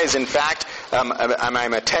my eyes, in fact,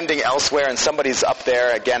 I'm attending elsewhere and somebody's up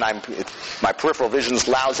there. Again, my peripheral vision's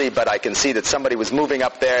lousy, but I can see that somebody was moving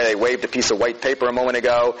up there. They waved a piece of white paper a moment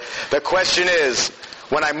ago. The question is,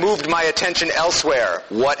 when I moved my attention elsewhere,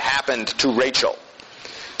 what happened to Rachel?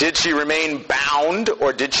 Did she remain bound,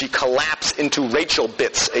 or did she collapse into Rachel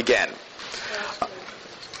bits again?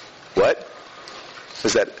 What?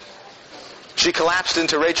 Was that? She collapsed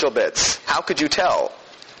into Rachel bits. How could you tell?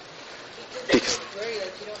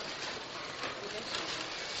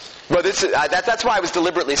 Well, that's why I was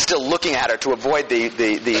deliberately still looking at her to avoid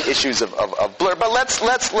the issues of blur. But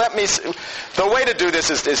let me. The way to do this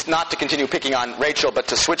is not to continue picking on Rachel, but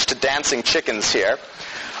to switch to dancing chickens here.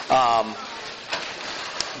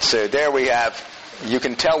 So there we have, you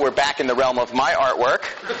can tell we're back in the realm of my artwork.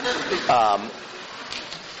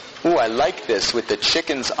 Ooh, I like this with the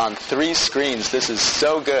chickens on 3 screens. This is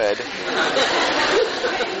so good.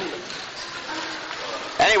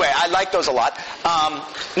 Anyway, I like those a lot.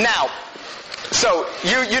 Now, so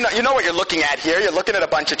you know what you're looking at here. You're looking at a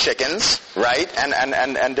bunch of chickens, right?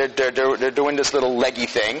 And they're doing this little leggy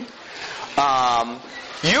thing.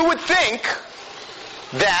 You would think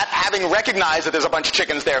that, having recognized that there's a bunch of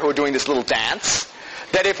chickens there who are doing this little dance,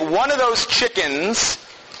 that if one of those chickens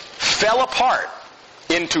fell apart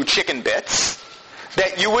into chicken bits,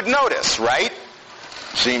 that you would notice, right?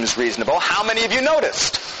 Seems reasonable. How many of you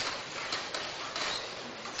noticed?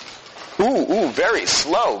 Ooh, very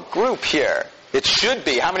slow group here. It should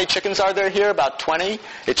be. How many chickens are there here? About 20?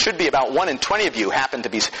 It should be about 1 in 20 of you happen to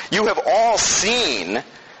be. You have all seen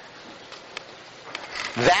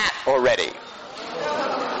that already.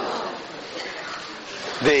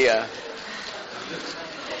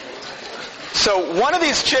 So one of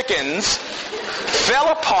these chickens fell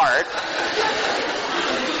apart.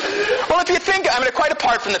 Well, if you think, quite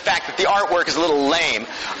apart from the fact that the artwork is a little lame,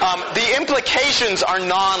 the implications are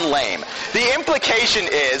non-lame. The implication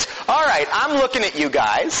is, all right, I'm looking at you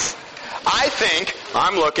guys. I think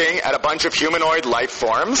I'm looking at a bunch of humanoid life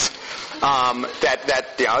forms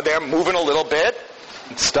that they're moving a little bit,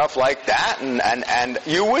 and stuff like that, and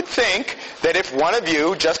you would think that if one of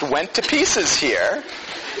you just went to pieces here,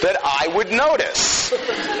 that I would notice.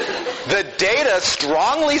 The data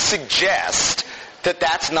strongly suggest that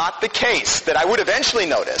that's not the case, that I would eventually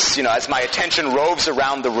notice, as my attention roves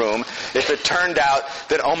around the room, if it turned out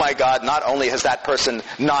that, oh my God, not only has that person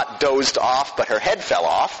not dozed off, but her head fell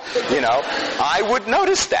off, I would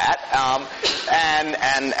notice that,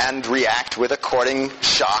 and react with according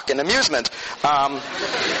shock and amusement.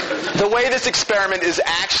 The way this experiment is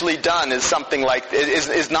actually done is something like,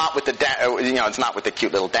 is not with it's not with the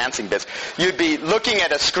cute little dancing bits. You'd be looking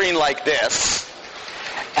at a screen like this,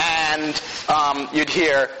 and you'd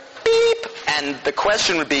hear beep, and the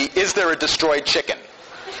question would be, is there a destroyed chicken?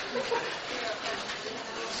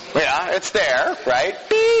 Yeah, it's there, right?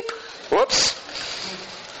 Beep. Whoops.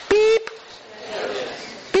 Beep.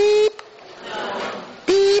 Beep.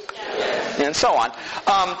 Beep. And so on.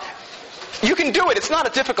 You can do it. It's not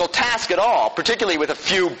a difficult task at all, particularly with a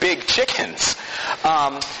few big chickens.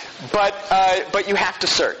 But you have to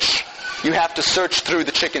search. You have to search through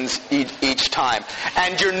the chickens each time.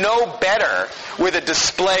 And you're no better with a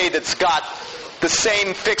display that's got the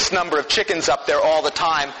same fixed number of chickens up there all the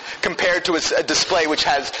time compared to a display which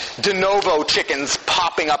has de novo chickens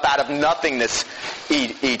popping up out of nothingness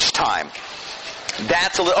each time.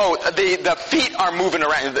 That's a little... the feet are moving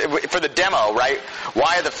around for the demo, right?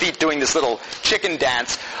 Why are the feet doing this little chicken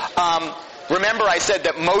dance? Remember I said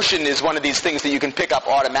that motion is one of these things that you can pick up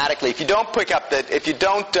automatically. If you don't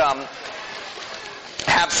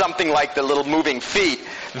have something like the little moving feet,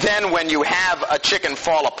 then when you have a chicken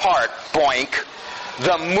fall apart, boink,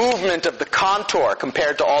 the movement of the contour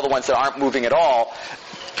compared to all the ones that aren't moving at all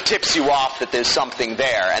tips you off that there's something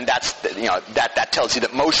there, and that tells you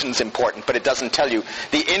that motion's important, but it doesn't tell you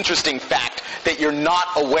the interesting fact that you're not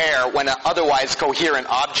aware when an otherwise coherent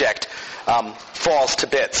object falls to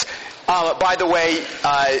bits. By the way,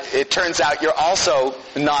 it turns out you're also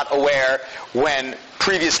not aware when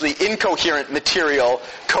previously incoherent material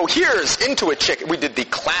coheres into a chicken. We did the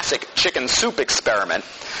classic chicken soup experiment.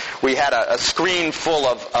 We had a screen full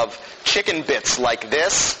of chicken bits like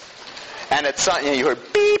this, and you heard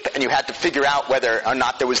beep, and you had to figure out whether or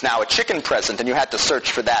not there was now a chicken present, and you had to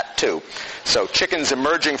search for that too. So chickens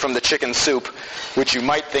emerging from the chicken soup, which you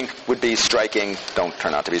might think would be striking, don't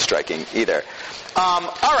turn out to be striking either. All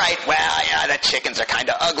right, well, the chickens are kind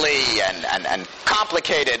of ugly and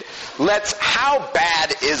complicated. How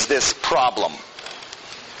bad is this problem?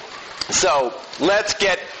 So let's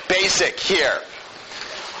get basic here.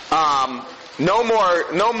 No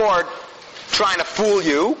more trying to fool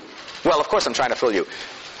you. Well, of course I'm trying to fool you.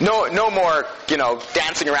 No more,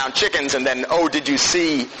 dancing around chickens and then, did you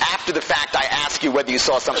see, after the fact I ask you whether you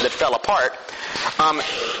saw something that fell apart.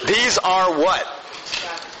 These are what?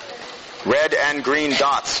 Red and green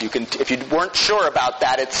dots. If you weren't sure about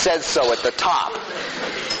that, it says so at the top.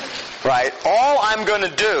 Right? All I'm going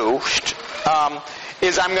to do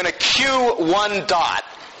is I'm going to cue one dot.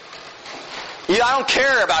 I don't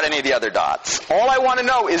care about any of the other dots. All I want to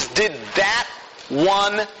know is, did that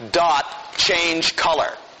one dot change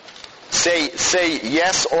color? Say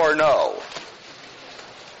yes or no.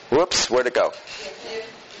 Whoops, where'd it go?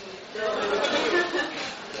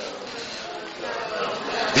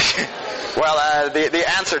 Well, the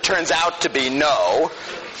answer turns out to be no.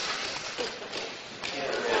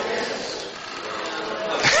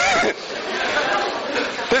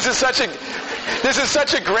 This is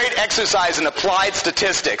such a great exercise in applied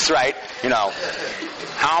statistics, right?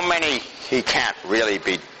 How many he can't really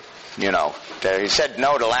be, he said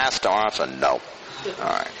no to last time, so no. All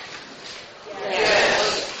right.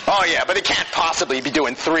 Yes. Oh yeah, but he can't possibly be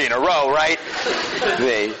doing 3 in a row, right?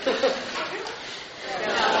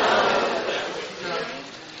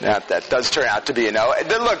 That does turn out to be a no.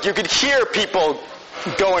 Then look, you could hear people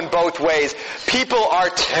going both ways. People are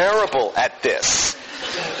terrible at this.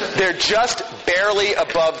 They're just barely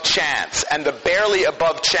above chance. And the barely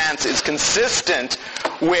above chance is consistent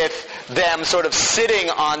with them sort of sitting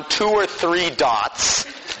on 2 or 3 dots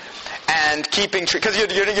and keeping... Because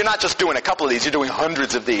you're not just doing a couple of these, you're doing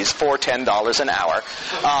hundreds of these for $10 an hour.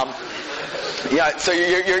 So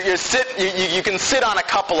you can sit on a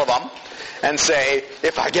couple of them and say,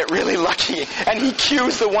 if I get really lucky and he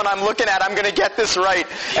cues the one I'm looking at, I'm going to get this right.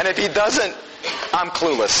 And if he doesn't, I'm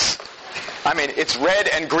clueless. I mean, it's red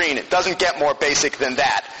and green. It doesn't get more basic than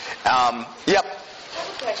that. Yep. I have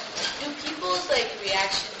a question. Do people's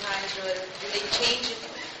reaction times or whatever, do they change?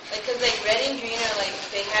 Because red and green are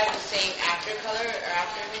they have the same after color or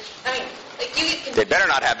after image. I mean, you get. They better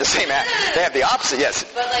not have the same. They have the opposite. Yes.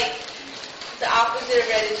 But the opposite of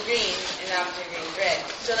red is green, and the opposite of green is red.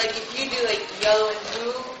 So if you do yellow and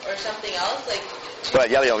blue or something else, But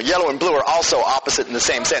yellow and blue are also opposite in the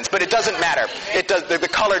same sense. But it doesn't matter. It does. The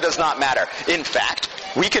color does not matter. In fact,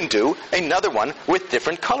 we can do another one with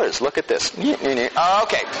different colors. Look at this.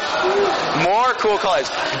 Okay. More cool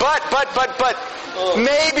colors. But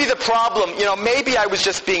maybe the problem, maybe I was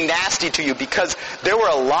just being nasty to you because there were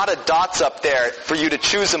a lot of dots up there for you to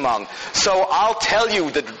choose among. So I'll tell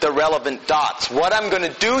you the relevant dots. What I'm going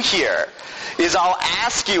to do here is I'll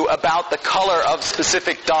ask you about the color of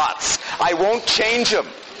specific dots. I won't change them.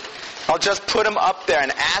 I'll just put them up there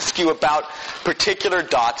and ask you about particular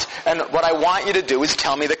dots. And what I want you to do is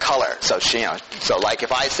tell me the color. So,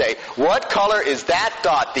 if I say, what color is that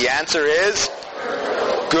dot? The answer is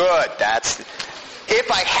good.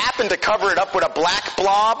 If I happen to cover it up with a black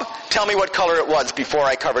blob, tell me what color it was before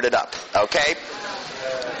I covered it up. Okay?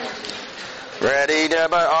 Ready?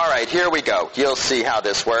 All right, here we go. You'll see how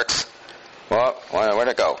this works. Well, where'd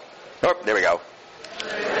it go? Oh, there we go.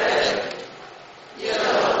 Red,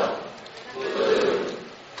 yellow, blue,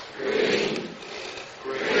 green.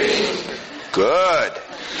 Good.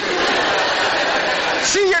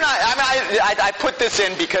 See, you're not... I put this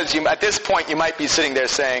in because at this point you might be sitting there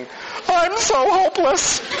saying, I'm so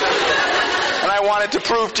hopeless. And I wanted to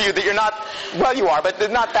prove to you that you're not... Well, you are, but they're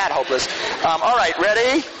not that hopeless. All right,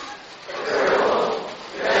 ready? Purple,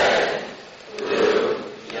 red, blue,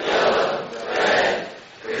 yellow, red,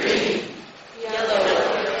 green.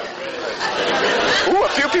 Ooh, a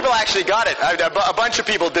few people actually got it. A bunch of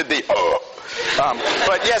people did the...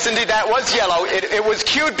 but yes, indeed, that was yellow. It was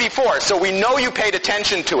cued before, so we know you paid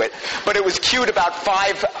attention to it. But it was cued about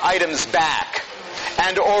 5 items back.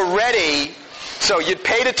 And already, so you'd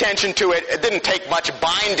paid attention to it. It didn't take much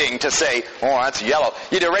binding to say, oh, that's yellow.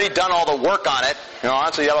 You'd already done all the work on it.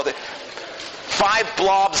 That's a yellow thing. 5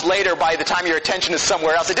 blobs later, by the time your attention is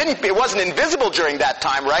somewhere else. It wasn't invisible during that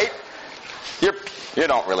time, right? You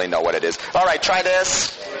don't really know what it is. All right, try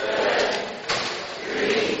this. Red,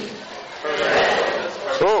 green,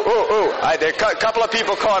 Ooh. A couple of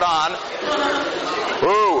people caught on.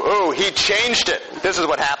 Ooh, he changed it. This is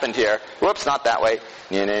what happened here. Whoops, not that way.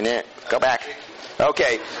 Go back.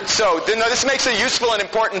 Okay, so this makes a useful and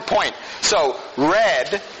important point. So,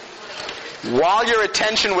 red, while your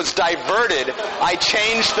attention was diverted, I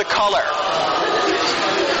changed the color.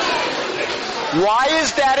 Why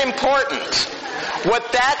is that important?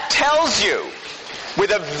 What that tells you,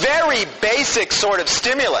 with a very basic sort of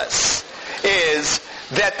stimulus, is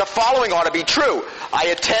that the following ought to be true. I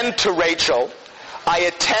attend to Rachel. I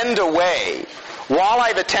attend away. While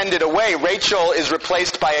I've attended away, Rachel is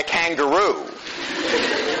replaced by a kangaroo.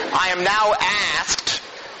 I am now asked,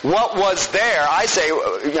 what was there? I say,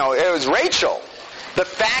 it was Rachel. The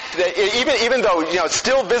fact that even though, it's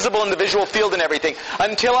still visible in the visual field and everything,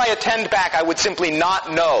 until I attend back, I would simply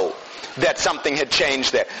not know that something had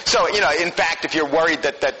changed there. So, in fact, if you're worried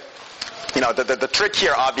that the trick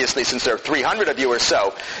here, obviously, since there are 300 of you or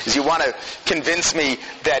so, is you want to convince me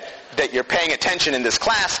that you're paying attention in this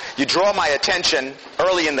class. You draw my attention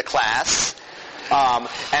early in the class,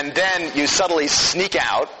 and then you subtly sneak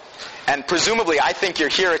out, and presumably I think you're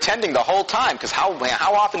here attending the whole time, because how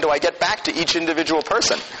often do I get back to each individual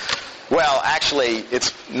person? Well, actually,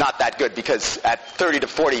 it's not that good, because at 30 to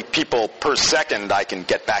 40 people per second, I can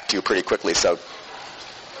get back to you pretty quickly, so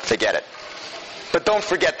forget it. But don't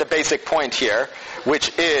forget the basic point here,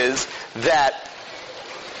 which is that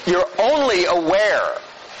you're only aware,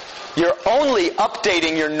 you're only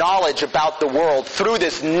updating your knowledge about the world through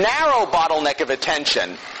this narrow bottleneck of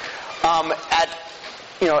attention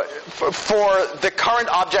for the current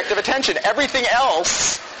object of attention. Everything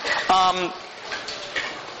else,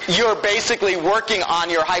 you're basically working on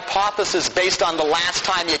your hypothesis based on the last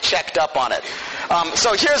time you checked up on it.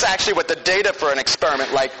 So here's actually what the data for an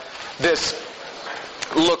experiment like this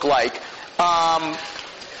look like.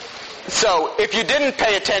 So if you didn't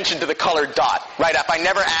pay attention to the colored dot, right up, I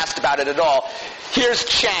never asked about it at all. Here's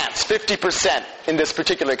chance, 50% in this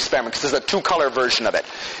particular experiment, because there's a two-color version of it.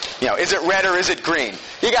 You know, is it red or is it green?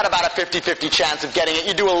 You got about a 50-50 chance of getting it.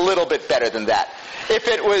 You do a little bit better than that. If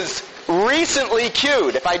it was recently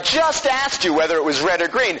cued, if I just asked you whether it was red or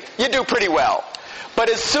green, you do pretty well. But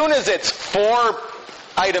as soon as it's 4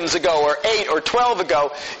 items ago or 8 or 12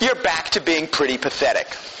 ago, you're back to being pretty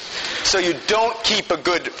pathetic. So you don't keep a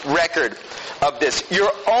good record of this.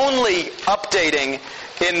 You're only updating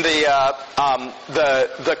in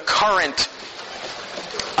the current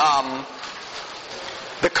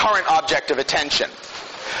object of attention.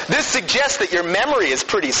 This suggests that your memory is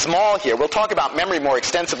pretty small here. We'll talk about memory more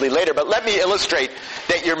extensively later, but let me illustrate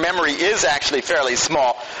that your memory is actually fairly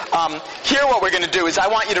small. Here what we're going to do is I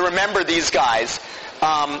want you to remember these guys.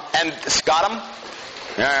 And got them?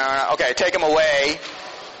 Okay, take them away.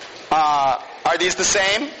 Are these the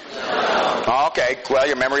same? No. Okay, well,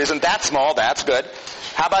 your memory isn't that small. That's good.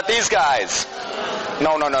 How about these guys?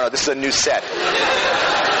 No. This is a new set.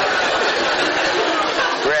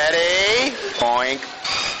 Ready? Boink.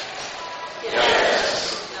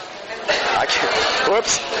 Yes.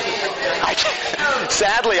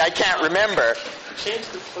 Sadly, I can't remember.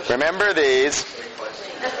 Remember these.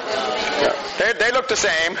 They look the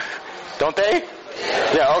same, don't they?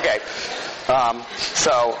 Yeah, okay.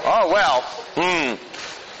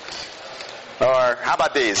 Or how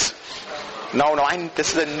about these? No,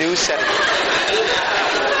 this is a new set.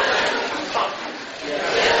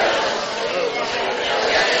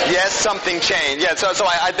 Yes, something changed. Yeah, so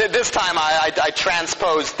I did this time. I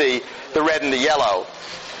transposed the red and the yellow.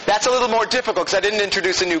 That's a little more difficult because I didn't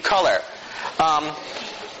introduce a new color.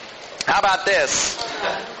 How about this?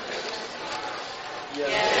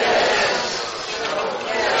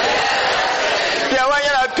 Yeah, well,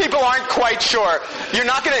 people aren't quite sure. You're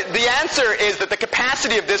not going to. The answer is that the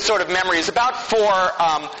capacity of this sort of memory is about 4.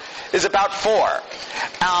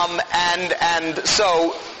 And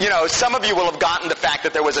so, some of you will have gotten the fact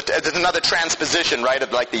that there's another transposition, right,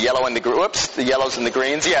 of like the yellow and the yellows and the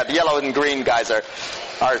greens. Yeah, the yellow and green guys are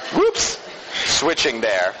switching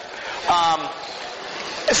there.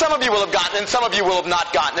 Some of you will have gotten it, and some of you will have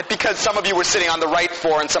not gotten it, because some of you were sitting on the right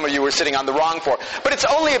 4 and some of you were sitting on the wrong 4. But it's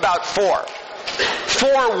only about 4.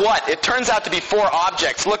 4 what? It turns out to be 4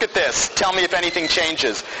 objects. Look at this. Tell me if anything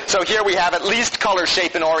changes. So here we have at least color,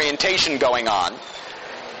 shape, and orientation going on.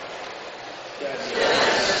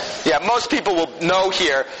 Yeah, most people will know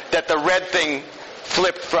here that the red thing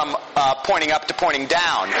flipped from pointing up to pointing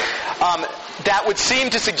down. That would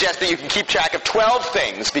seem to suggest that you can keep track of 12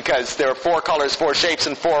 things, because there are 4 colors, 4 shapes,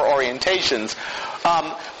 and 4 orientations.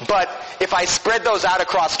 But if I spread those out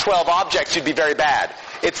across 12 objects, you'd be very bad.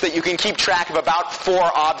 It's that you can keep track of about 4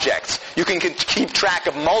 objects. You can keep track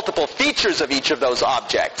of multiple features of each of those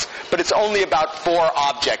objects, but it's only about 4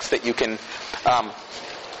 objects that you can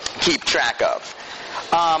keep track of.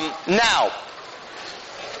 Now,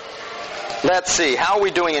 let's see. How are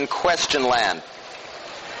we doing in question land?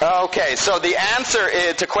 Okay, so the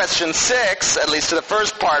answer to question 6, at least to the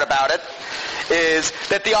first part about it, is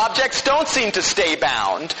that the objects don't seem to stay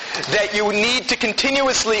bound, that you need to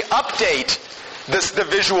continuously update the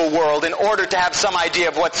visual world in order to have some idea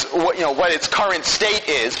of what its current state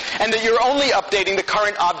is, and that you're only updating the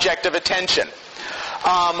current object of attention.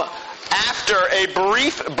 After a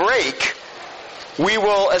brief break, we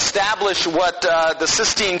will establish what the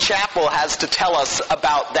Sistine Chapel has to tell us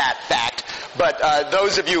about that fact. But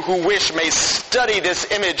those of you who wish may study this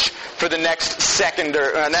image for the next second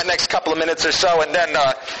or that next couple of minutes or so, and then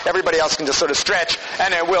everybody else can just sort of stretch,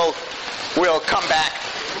 and then we'll come back.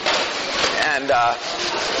 And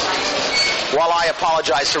while I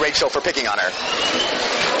apologize to Rachel for picking on her,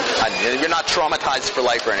 you're not traumatized for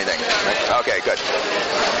life or anything. Right? Okay, good.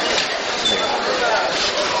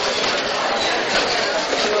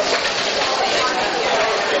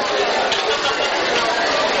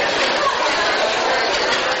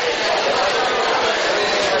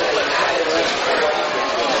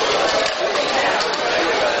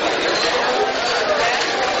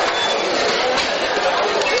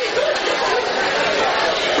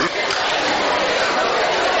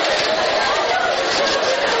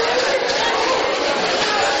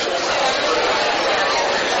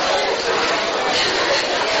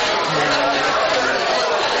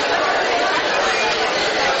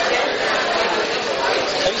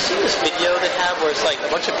 have where it's like a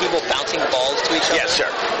bunch of people bouncing balls to each other? Yes, sure.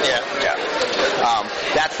 Yeah.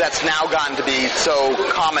 That's now gotten to be so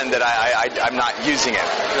common that I'm not using it.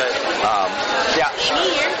 Yeah.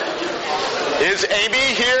 Amy here? Is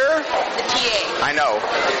Amy here? The TA. I know.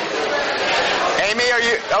 Amy,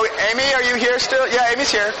 are you here still? Yeah,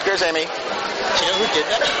 Amy's here. Here's Amy. Do you know who did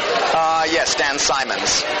that? Yes, Dan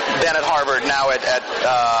Simons. Then at Harvard, now at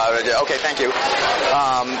okay, thank you.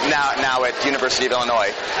 Now at University of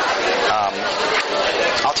Illinois.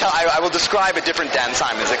 I will describe a different Dan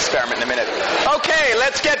Simons experiment in a minute. Okay,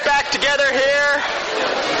 let's get back together here.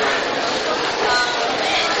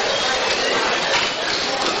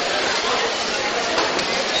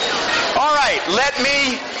 All right, let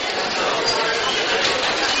me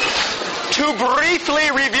to briefly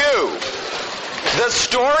review. The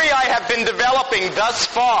story I have been developing thus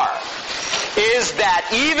far is that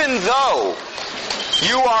even though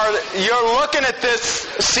you're looking at this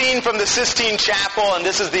scene from the Sistine Chapel, and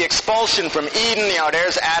this is the expulsion from Eden,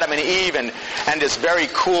 there's Adam and Eve and this very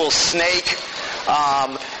cool snake,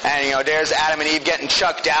 and there's Adam and Eve getting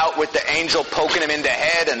chucked out with the angel poking him in the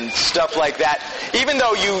head and stuff like that. Even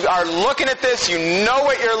though you are looking at this, you know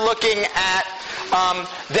what you're looking at,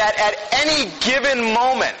 that at any given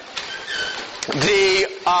moment, the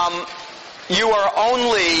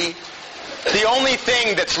only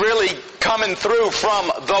thing that's really coming through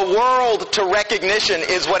from the world to recognition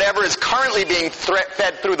is whatever is currently being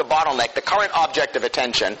fed through the bottleneck, the current object of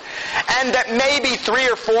attention, and that maybe 3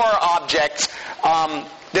 or 4 objects,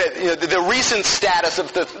 the recent status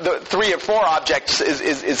of the 3 or 4 objects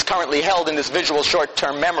is currently held in this visual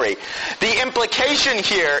short-term memory. The implication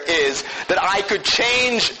here is that I could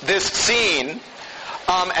change this scene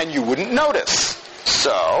and you wouldn't notice.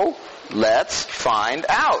 So, let's find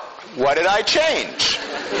out. What did I change?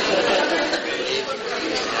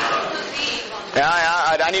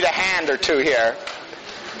 I need a hand or two here.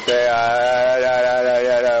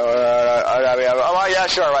 Oh, yeah,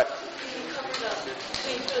 sure. What?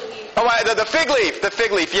 Oh, the fig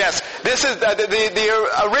leaf, yes. This is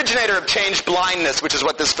the originator of change blindness, which is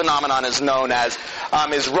what this phenomenon is known as,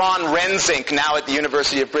 is Ron Renzink, now at the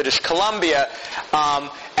University of British Columbia,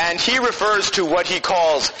 and he refers to what he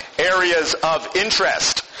calls areas of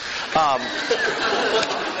interest.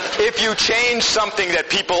 If you change something that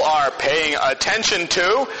people are paying attention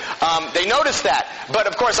to, they notice that. But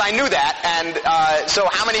of course I knew that, and so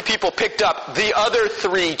how many people picked up the other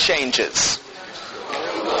 3 changes?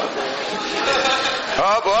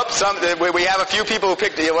 We have a few people who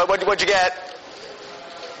picked it. What'd you get?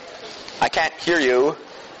 I can't hear you.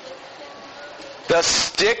 The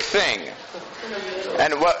stick thing.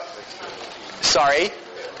 And what? Sorry?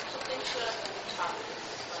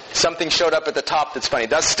 Something showed up at the top that's funny.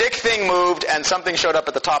 The stick thing moved and something showed up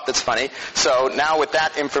at the top that's funny. So now with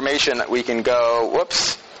that information we can go,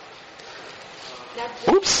 whoops.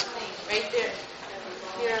 Whoops. Right there.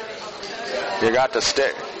 You got the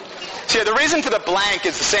stick. See, the reason for the blank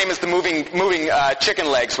is the same as the moving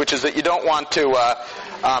chicken legs, which is that you don't want to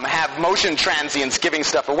have motion transients giving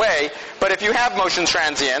stuff away. But if you have motion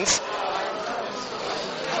transients,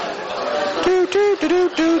 you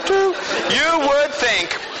would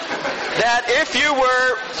think that if you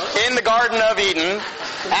were in the Garden of Eden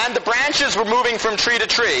and the branches were moving from tree to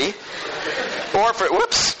tree, or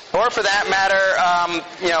for that matter,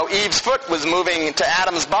 Eve's foot was moving to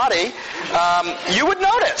Adam's body, you would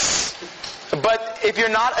notice. But if you're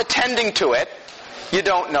not attending to it, you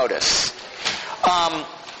don't notice.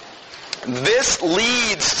 This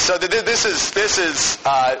leads. So this is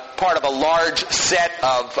part of a large set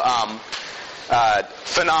of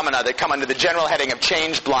phenomena that come under the general heading of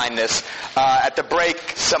change blindness. At the break,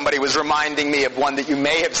 somebody was reminding me of one that you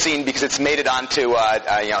may have seen because it's made it onto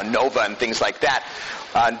Nova and things like that,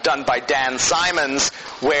 done by Dan Simons,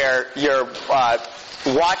 where you're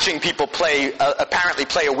watching people apparently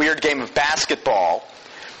play a weird game of basketball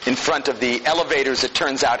in front of the elevators, it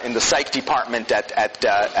turns out, in the psych department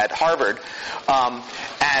at Harvard.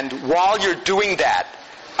 And while you're doing that,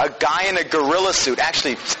 a guy in a gorilla suit,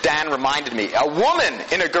 actually, Dan reminded me, a woman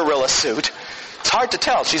in a gorilla suit, it's hard to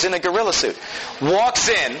tell, she's in a gorilla suit, walks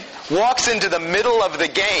into the middle of the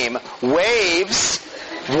game, waves,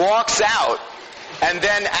 walks out, and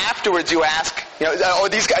then afterwards you ask,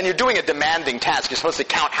 these guys, and you're doing a demanding task. You're supposed to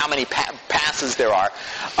count how many passes there are,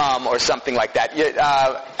 or something like that.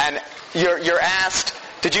 And you're asked,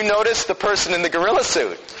 did you notice the person in the gorilla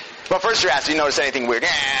suit? Well, first you're asked, do you notice anything weird?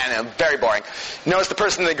 Very boring. Notice the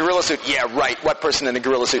person in the gorilla suit? Yeah, right. What person in the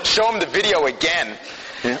gorilla suit? Show him the video again.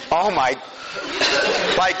 Oh my,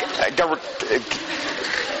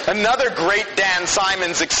 Another great Dan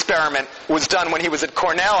Simons experiment was done when he was at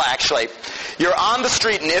Cornell, actually. You're on the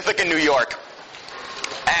street in Ithaca, New York,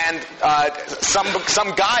 and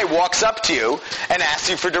some guy walks up to you and asks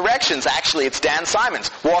you for directions. Actually, it's Dan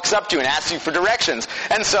Simons. Walks up to you and asks you for directions.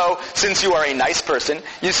 And so, since you are a nice person,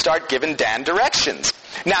 you start giving Dan directions.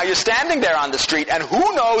 Now, you're standing there on the street, and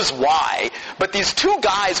who knows why, but these two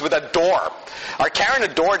guys with a door are carrying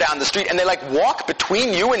a door down the street, and they walk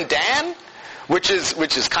between you and Dan, which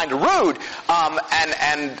is kind of rude.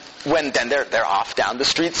 And when then they're off down the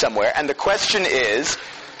street somewhere, and the question is,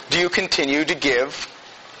 do you continue to give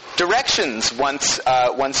directions once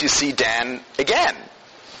you see Dan again?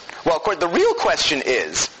 Well, of course, the real question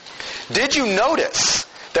is, did you notice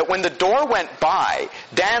that when the door went by,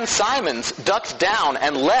 Dan Simons ducked down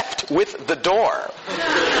and left with the door?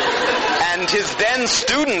 And his then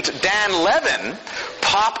student, Dan Levin,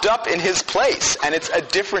 popped up in his place, and it's a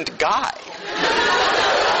different guy.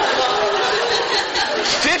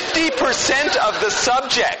 50% of the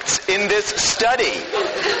subjects in this study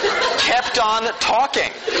kept on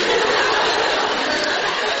talking.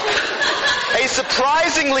 A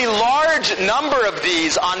surprisingly large number of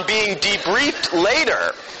these, on being debriefed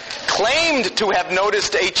later, claimed to have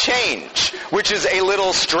noticed a change, which is a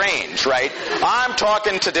little strange, right? I'm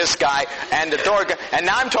talking to this guy, and the door, and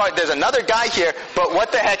now I'm talking, there's another guy here, but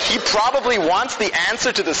what the heck, he probably wants the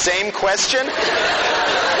answer to the same question?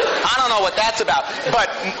 I don't know what that's about. But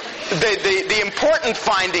the important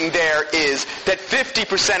finding there is that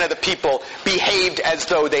 50% of the people behaved as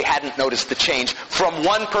though they hadn't noticed the change from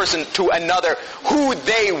one person to another who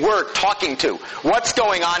they were talking to. What's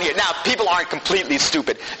going on here? Now, people aren't completely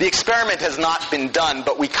stupid. The experiment has not been done,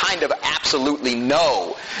 but we kind of absolutely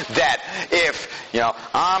know that if,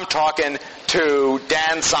 I'm talking to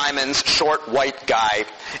Dan Simons, short white guy,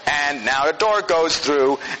 and now the door goes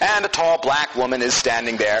through, and a tall black woman is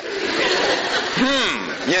standing there.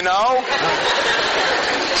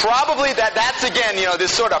 Probably that's again,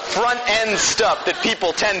 this sort of front-end stuff that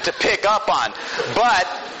people tend to pick up on. But,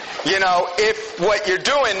 if what you're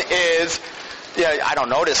doing is, I don't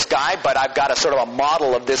know this guy, but I've got a sort of a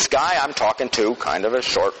model of this guy I'm talking to, kind of a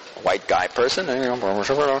short white guy person.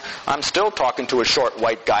 I'm still talking to a short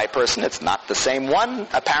white guy person. It's not the same one,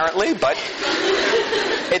 apparently, but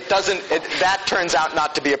that turns out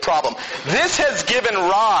not to be a problem. This has given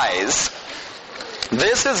rise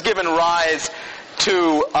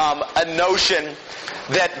to a notion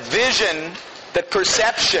that vision, that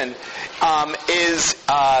perception is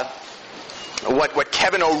what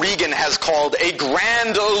Kevin O'Regan has called a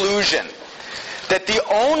grand illusion. That the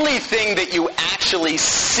only thing that you actually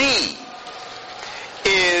see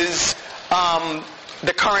is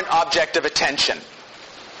the current object of attention.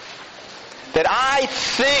 That I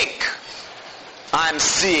think I'm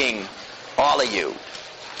seeing all of you.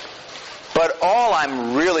 But all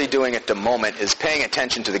I'm really doing at the moment is paying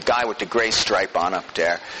attention to the guy with the gray stripe on up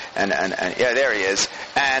there. And yeah, there he is.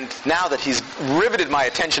 And now that he's riveted my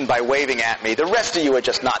attention by waving at me, the rest of you are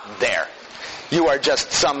just not there. You are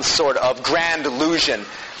just some sort of grand illusion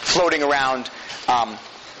floating around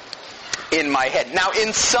in my head. Now,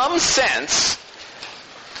 in some sense,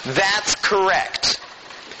 that's correct.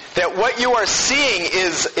 That what you are seeing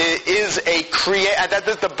is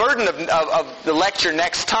the burden of the lecture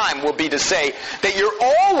next time will be to say that you're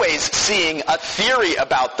always seeing a theory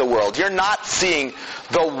about the world. You're not seeing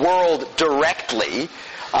the world directly.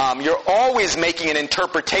 You're always making an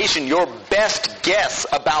interpretation, your best guess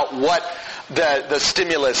about what the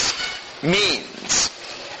stimulus means.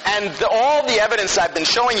 And all the evidence I've been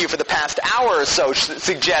showing you for the past hour or so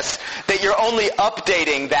suggests that you're only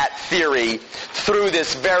updating that theory through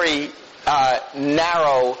this very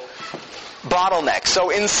narrow bottleneck. So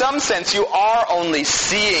in some sense, you are only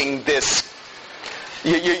seeing this,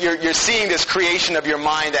 you're seeing this creation of your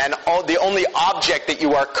mind, and the only object that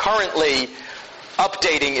you are currently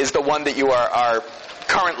updating is the one that you are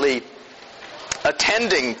currently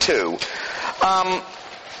attending to.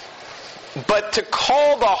 But to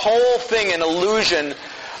call the whole thing an illusion,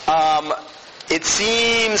 it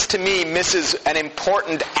seems to me misses an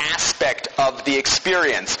important aspect of the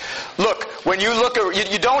experience. Look, when you look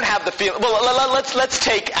at, you don't have the feeling. Well, let's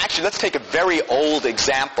take a very old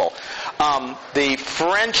example. The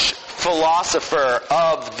French philosopher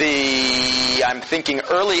of the, I'm thinking,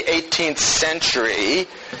 early 18th century,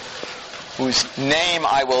 whose name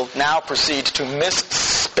I will now proceed to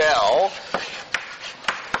misspell.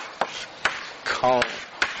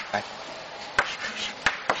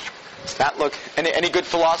 Does that look, any good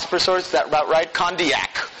philosopher source? Is that about right?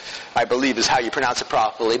 Condillac, I believe, is how you pronounce it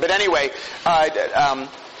properly. But anyway,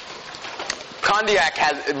 Kondiak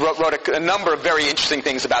wrote a number of very interesting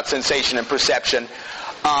things about sensation and perception.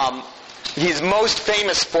 He's most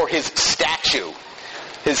famous for his statue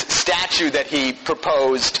that he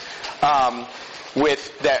proposed as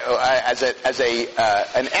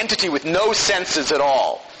an entity with no senses at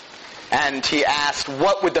all. And he asked,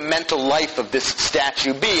 what would the mental life of this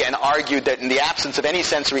statue be? And argued that in the absence of any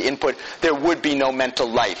sensory input, there would be no mental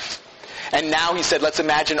life. And now he said, let's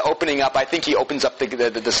imagine opening up, I think he opens up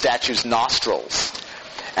the statue's nostrils,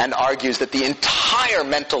 and argues that the entire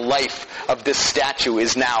mental life of this statue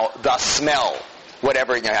is now the smell.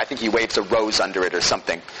 Whatever, I think he waves a rose under it or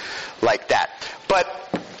something like that. But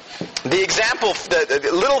the example,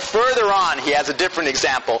 a little further on, he has a different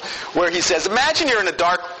example, where he says, imagine you're in a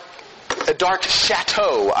dark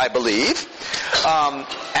chateau, I believe,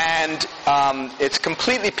 and it's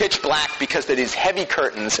completely pitch black because there are these heavy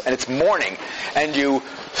curtains, and it's morning, and you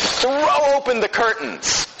throw open the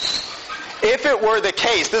curtains. If it were the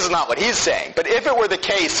case, this is not what he's saying, but if it were the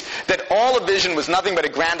case that all of vision was nothing but a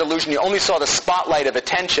grand illusion, you only saw the spotlight of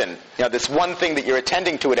attention, this one thing that you're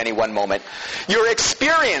attending to at any one moment, your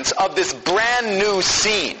experience of this brand new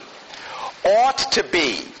scene ought to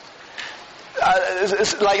be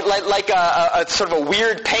like a sort of a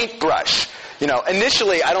weird paintbrush.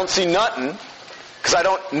 Initially I don't see nothing because I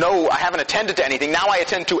don't know, I haven't attended to anything. Now I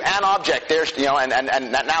attend to an object. There's,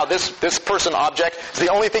 and now this person object is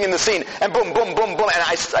the only thing in the scene. And boom, boom, boom, boom, and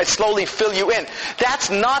I slowly fill you in.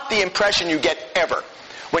 That's not the impression you get ever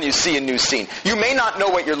when you see a new scene. You may not know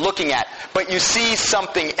what you're looking at, but you see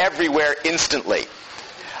something everywhere instantly.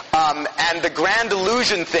 And the grand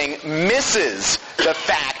illusion thing misses the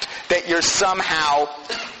fact that you're somehow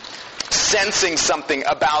sensing something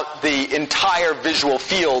about the entire visual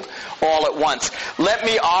field all at once. Let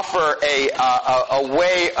me offer a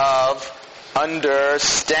way of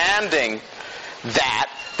understanding that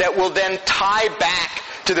will then tie back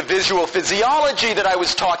to the visual physiology that I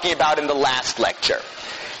was talking about in the last lecture.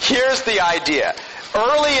 Here's the idea.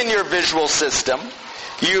 Early in your visual system,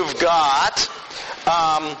 you've got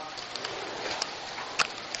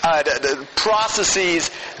processes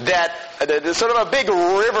that sort of a big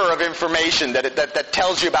river of information that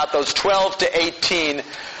tells you about those 12 to 18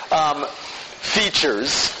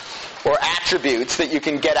 features or attributes that you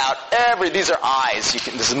can get out. These are eyes.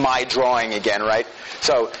 This is my drawing again, right?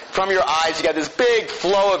 So from your eyes, you got this big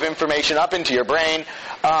flow of information up into your brain,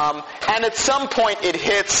 and at some point it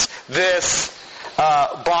hits this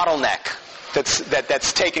bottleneck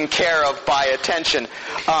that's taken care of by attention.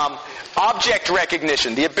 Object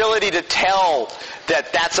recognition, the ability to tell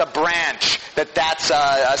that that's a branch, that that's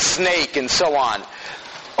a snake, and so on.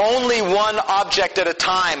 Only one object at a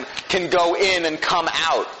time can go in and come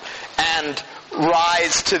out and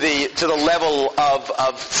rise to the level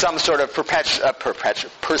of some sort of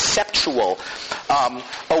perceptual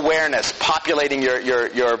awareness, populating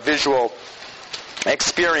your visual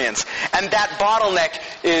experience. And that bottleneck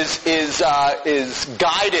is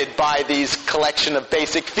guided by these collection of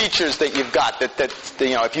basic features that you've got. That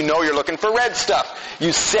if you know you're looking for red stuff,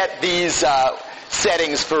 you set these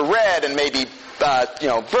settings for red, and maybe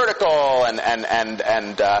vertical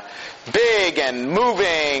and big and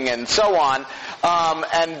moving and so on.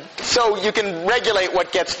 And so you can regulate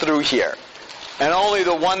what gets through here. And only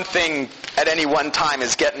the one thing at any one time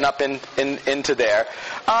is getting up into there.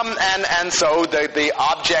 And so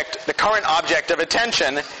the current object of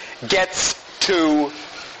attention gets to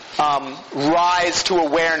rise to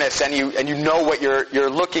awareness, and you know what you're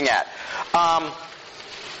looking at.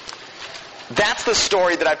 That's the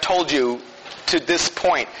story that I've told you to this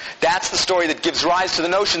point. That's the story that gives rise to the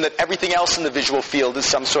notion that everything else in the visual field is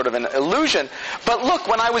some sort of an illusion. But look,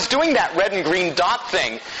 when I was doing that red and green dot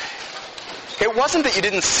thing, it wasn't that you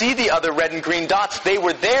didn't see the other red and green dots. They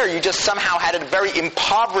were there. You just somehow had a very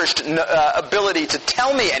impoverished ability to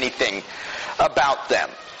tell me anything about them.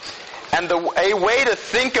 And a way to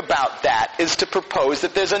think about that is to propose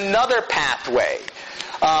that there's another pathway,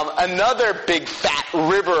 another big fat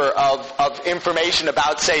river of information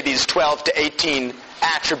about, say, these 12 to 18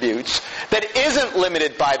 attributes that isn't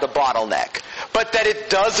limited by the bottleneck, but that it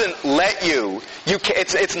doesn't let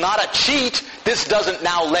it's not a cheat. This doesn't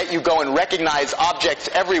now let you go and recognize objects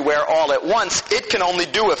everywhere all at once. It can only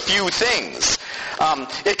do a few things.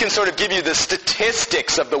 It can sort of give you the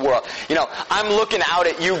statistics of the world. I'm looking out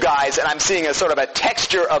at you guys, and I'm seeing a sort of a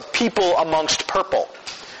texture of people amongst purple.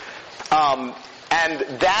 And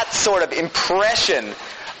that sort of impression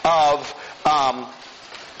of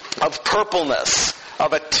purpleness,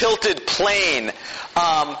 of a tilted plane,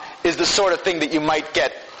 is the sort of thing that you might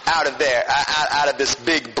get out of there, out of this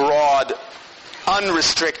big, broad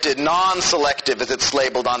unrestricted, non-selective, as it's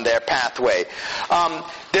labeled on their pathway.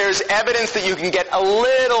 There's evidence that you can get a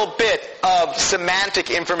little bit of semantic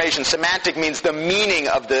information. Semantic means the meaning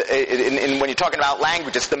of the, when you're talking about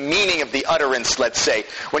language, it's the meaning of the utterance, let's say.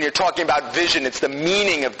 When you're talking about vision, it's the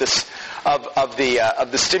meaning of this, of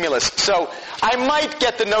the stimulus. So I might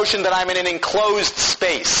get the notion that I'm in an enclosed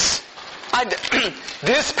space.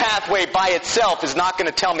 This pathway by itself is not going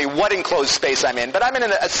to tell me what enclosed space I'm in, but I'm in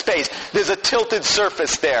a space. There's a tilted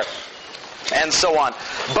surface there, and so on.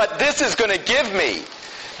 But this is going to give me,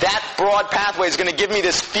 that broad pathway is going to give me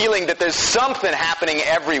this feeling that there's something happening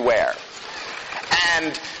everywhere.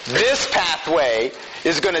 And this pathway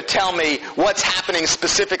is going to tell me what's happening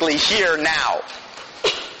specifically here now.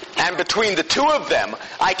 And between the two of them,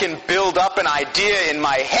 I can build up an idea in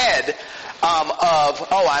my head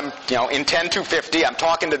I'm in 10-250, I'm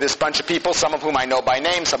talking to this bunch of people, some of whom I know by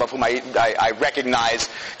name, some of whom I recognize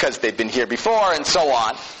because they've been here before, and so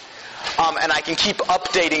on. And I can keep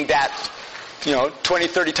updating that, 20,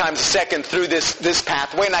 30 times a second through this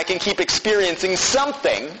pathway, and I can keep experiencing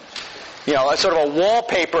something, a sort of a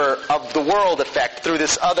wallpaper of the world effect through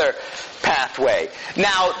this other pathway.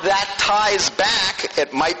 Now, that ties back,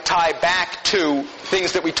 it might tie back to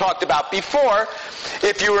things that we talked about before,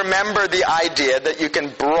 if you remember the idea that you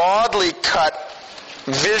can broadly cut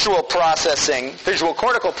visual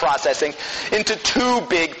cortical processing into two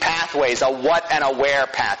big pathways, a what and a where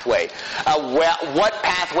pathway. A what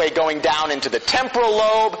pathway going down into the temporal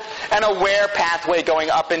lobe, and a where pathway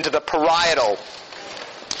going up into the parietal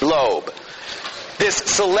lobe. This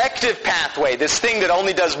selective pathway, this thing that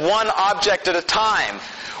only does one object at a time,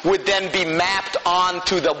 would then be mapped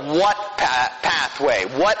onto the what pathway.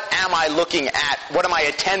 What am I looking at? What am I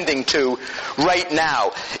attending to right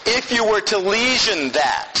now? If you were to lesion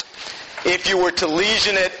that, if you were to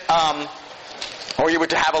lesion it, or you were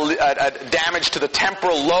to have a damage to the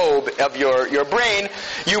temporal lobe of your brain,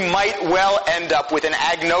 you might well end up with an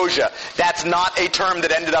agnosia. That's not a term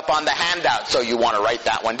that ended up on the handout, so you want to write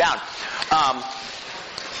that one down.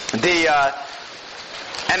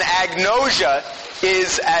 An agnosia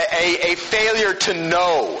is a failure to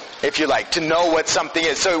know, if you like, to know what something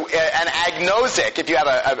is. So an agnosic, if you have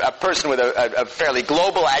a person with a fairly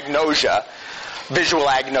global agnosia, visual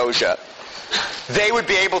agnosia, they would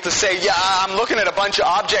be able to say, yeah, I'm looking at a bunch of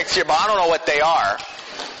objects here, but I don't know what they are.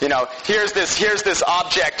 Here's this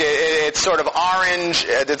object. It's sort of orange.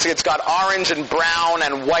 It's got orange and brown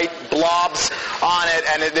and white blobs on it,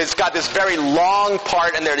 and it's got this very long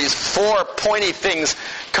part, and there are these four pointy things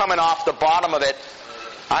coming off the bottom of it.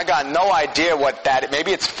 I got no idea what that.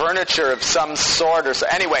 Maybe it's furniture of some sort, or so.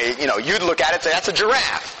 Anyway, you'd look at it and say that's a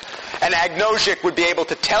giraffe. An agnosic would be able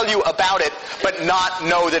to tell you about it, but not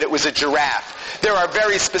know that it was a giraffe. There are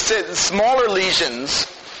very specific, smaller lesions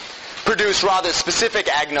produce rather specific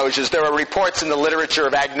agnosias. There are reports in the literature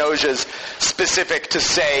of agnosias specific to,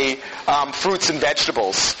 say, fruits and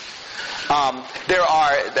vegetables. There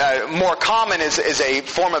are, more common is a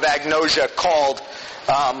form of agnosia called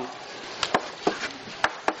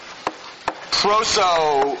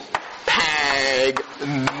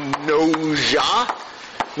prosopagnosia,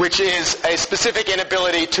 which is a specific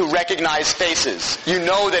inability to recognize faces. You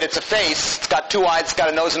know that it's a face, it's got two eyes, it's got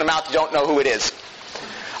a nose and a mouth, you don't know who it is.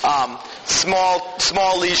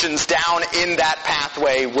 Small lesions down in that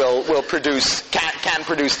pathway can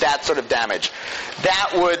produce that sort of damage.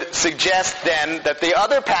 That would suggest then that the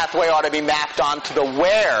other pathway ought to be mapped onto the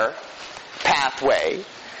where pathway.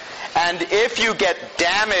 And if you get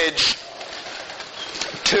damage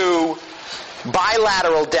to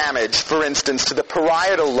bilateral damage, for instance, to the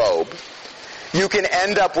parietal lobe, you can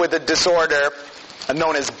end up with a disorder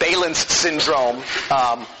known as Balint's syndrome.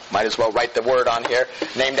 Might as well write the word on here,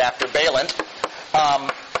 named after Balint.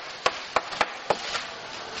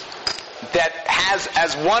 That has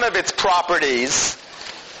as one of its properties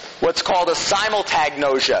what's called a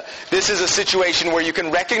simultagnosia. This is a situation where you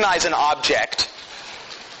can recognize an object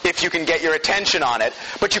if you can get your attention on it,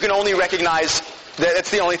 but you can only recognize that it's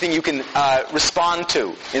the only thing you can respond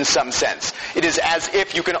to in some sense. It is as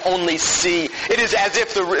if you can only see, it is as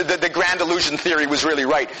if the grand illusion theory was really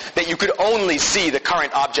right, that you could only see the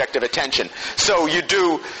current object of attention. So you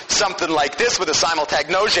do something like this with a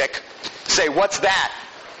simultagnosic, say, what's that?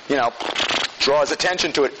 Draws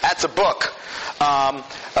attention to it. That's a book.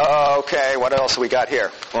 Okay, what else we got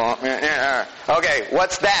here? Okay,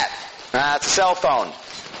 what's that? That's a cell phone.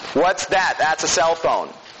 What's that? That's a cell phone.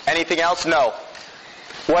 Anything else? No.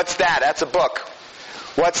 What's that? That's a book.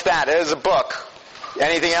 What's that? It is a book.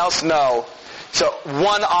 Anything else? No. So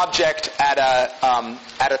one object at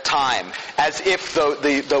a time, as if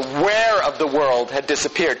the where of the world had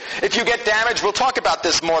disappeared. If you get damage, we'll talk about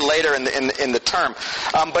this more later in the term,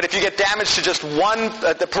 but if you get damage to just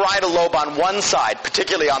the parietal lobe on one side,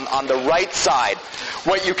 particularly on the right side,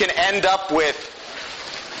 what you can end up with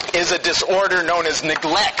is a disorder known as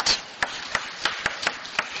neglect.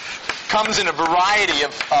 Comes in a variety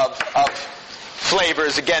of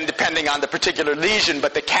flavors, again, depending on the particular lesion,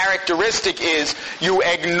 but the characteristic is you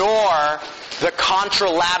ignore the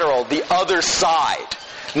contralateral, the other side.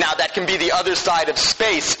 Now, that can be the other side of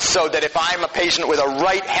space, so that if I'm a patient with a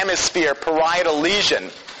right hemisphere parietal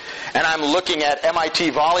lesion, and I'm looking at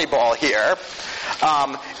MIT volleyball here,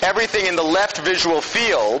 everything in the left visual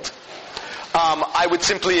field, I would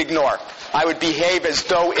simply ignore. I would behave as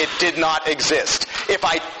though it did not exist. If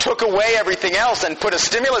I took away everything else and put a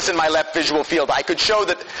stimulus in my left visual field, I could show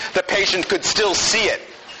that the patient could still see it.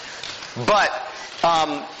 But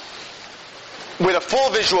with a full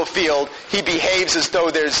visual field, he behaves as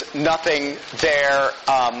though there's nothing there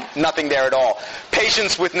at all.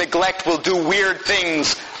 Patients with neglect will do weird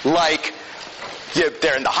things like,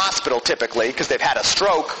 they're in the hospital typically because they've had a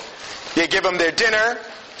stroke. You give them their dinner.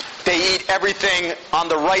 They eat everything on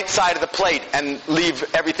the right side of the plate and leave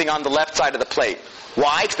everything on the left side of the plate.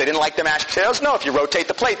 Why? Because they didn't like the mashed potatoes? No, if you rotate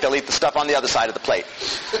the plate, they'll eat the stuff on the other side of the plate.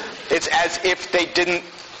 It's as if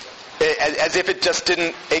it just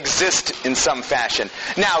didn't exist in some fashion.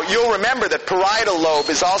 Now, you'll remember that parietal lobe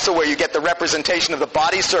is also where you get the representation of the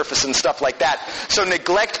body surface and stuff like that. So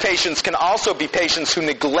neglect patients can also be patients who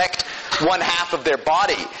neglect one half of their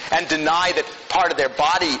body and deny that part of their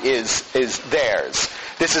body is theirs.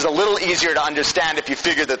 This is a little easier to understand if you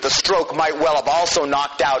figure that the stroke might well have also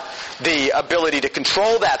knocked out the ability to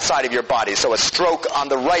control that side of your body. So a stroke on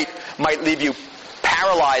the right might leave you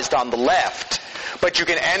paralyzed on the left. But you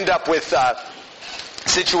can end up with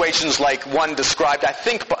situations like one described, I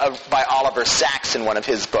think, by Oliver Sacks in one of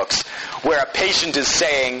his books, where a patient is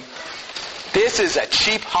saying, this is a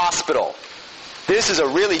cheap hospital. This is a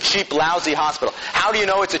really cheap, lousy hospital. How do you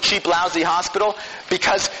know it's a cheap, lousy hospital?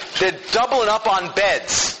 Because they're doubling up on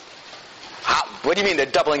beds. What do you mean they're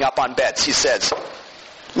doubling up on beds? He says,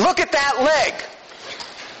 look at that leg.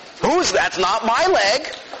 That's not my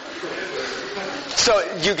leg. So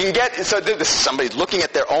you can this is somebody looking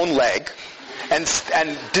at their own leg and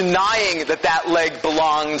denying that leg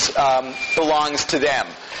belongs to them.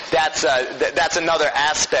 That's another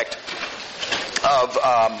aspect of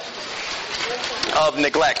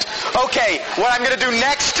neglect. Okay, what I'm going to do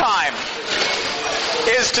next time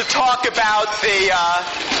is to talk about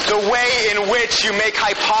the way in which you make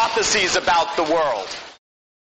hypotheses about the world.